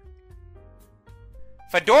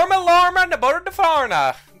 Fedorma Larma Naborda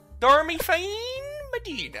Farna. Dormi Fain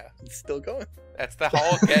Medina. It's still going. That's the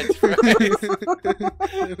whole catchphrase.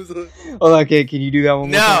 Oh, okay, can you do that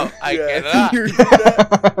one more time? No, I cannot.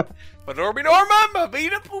 Fedorma Norma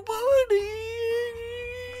Mabina Pupudi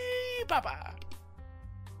Papa.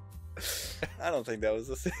 I don't think that was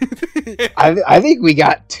the same thing. I think we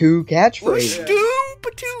got 2 catchphrases.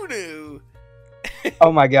 Patunu.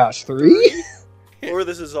 Oh my gosh, 3? Or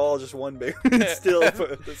this is all just one big still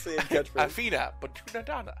the same catchphrase. Afina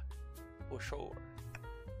Patunadana. For sure.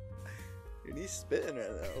 Dude, he's spitting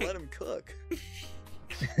right now. Let him cook.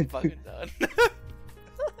 I'm fucking done. I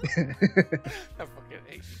fucking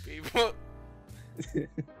hate you people.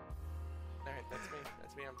 Alright, that's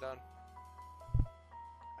me. I'm done.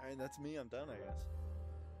 Alright, that's me. I'm done, I guess.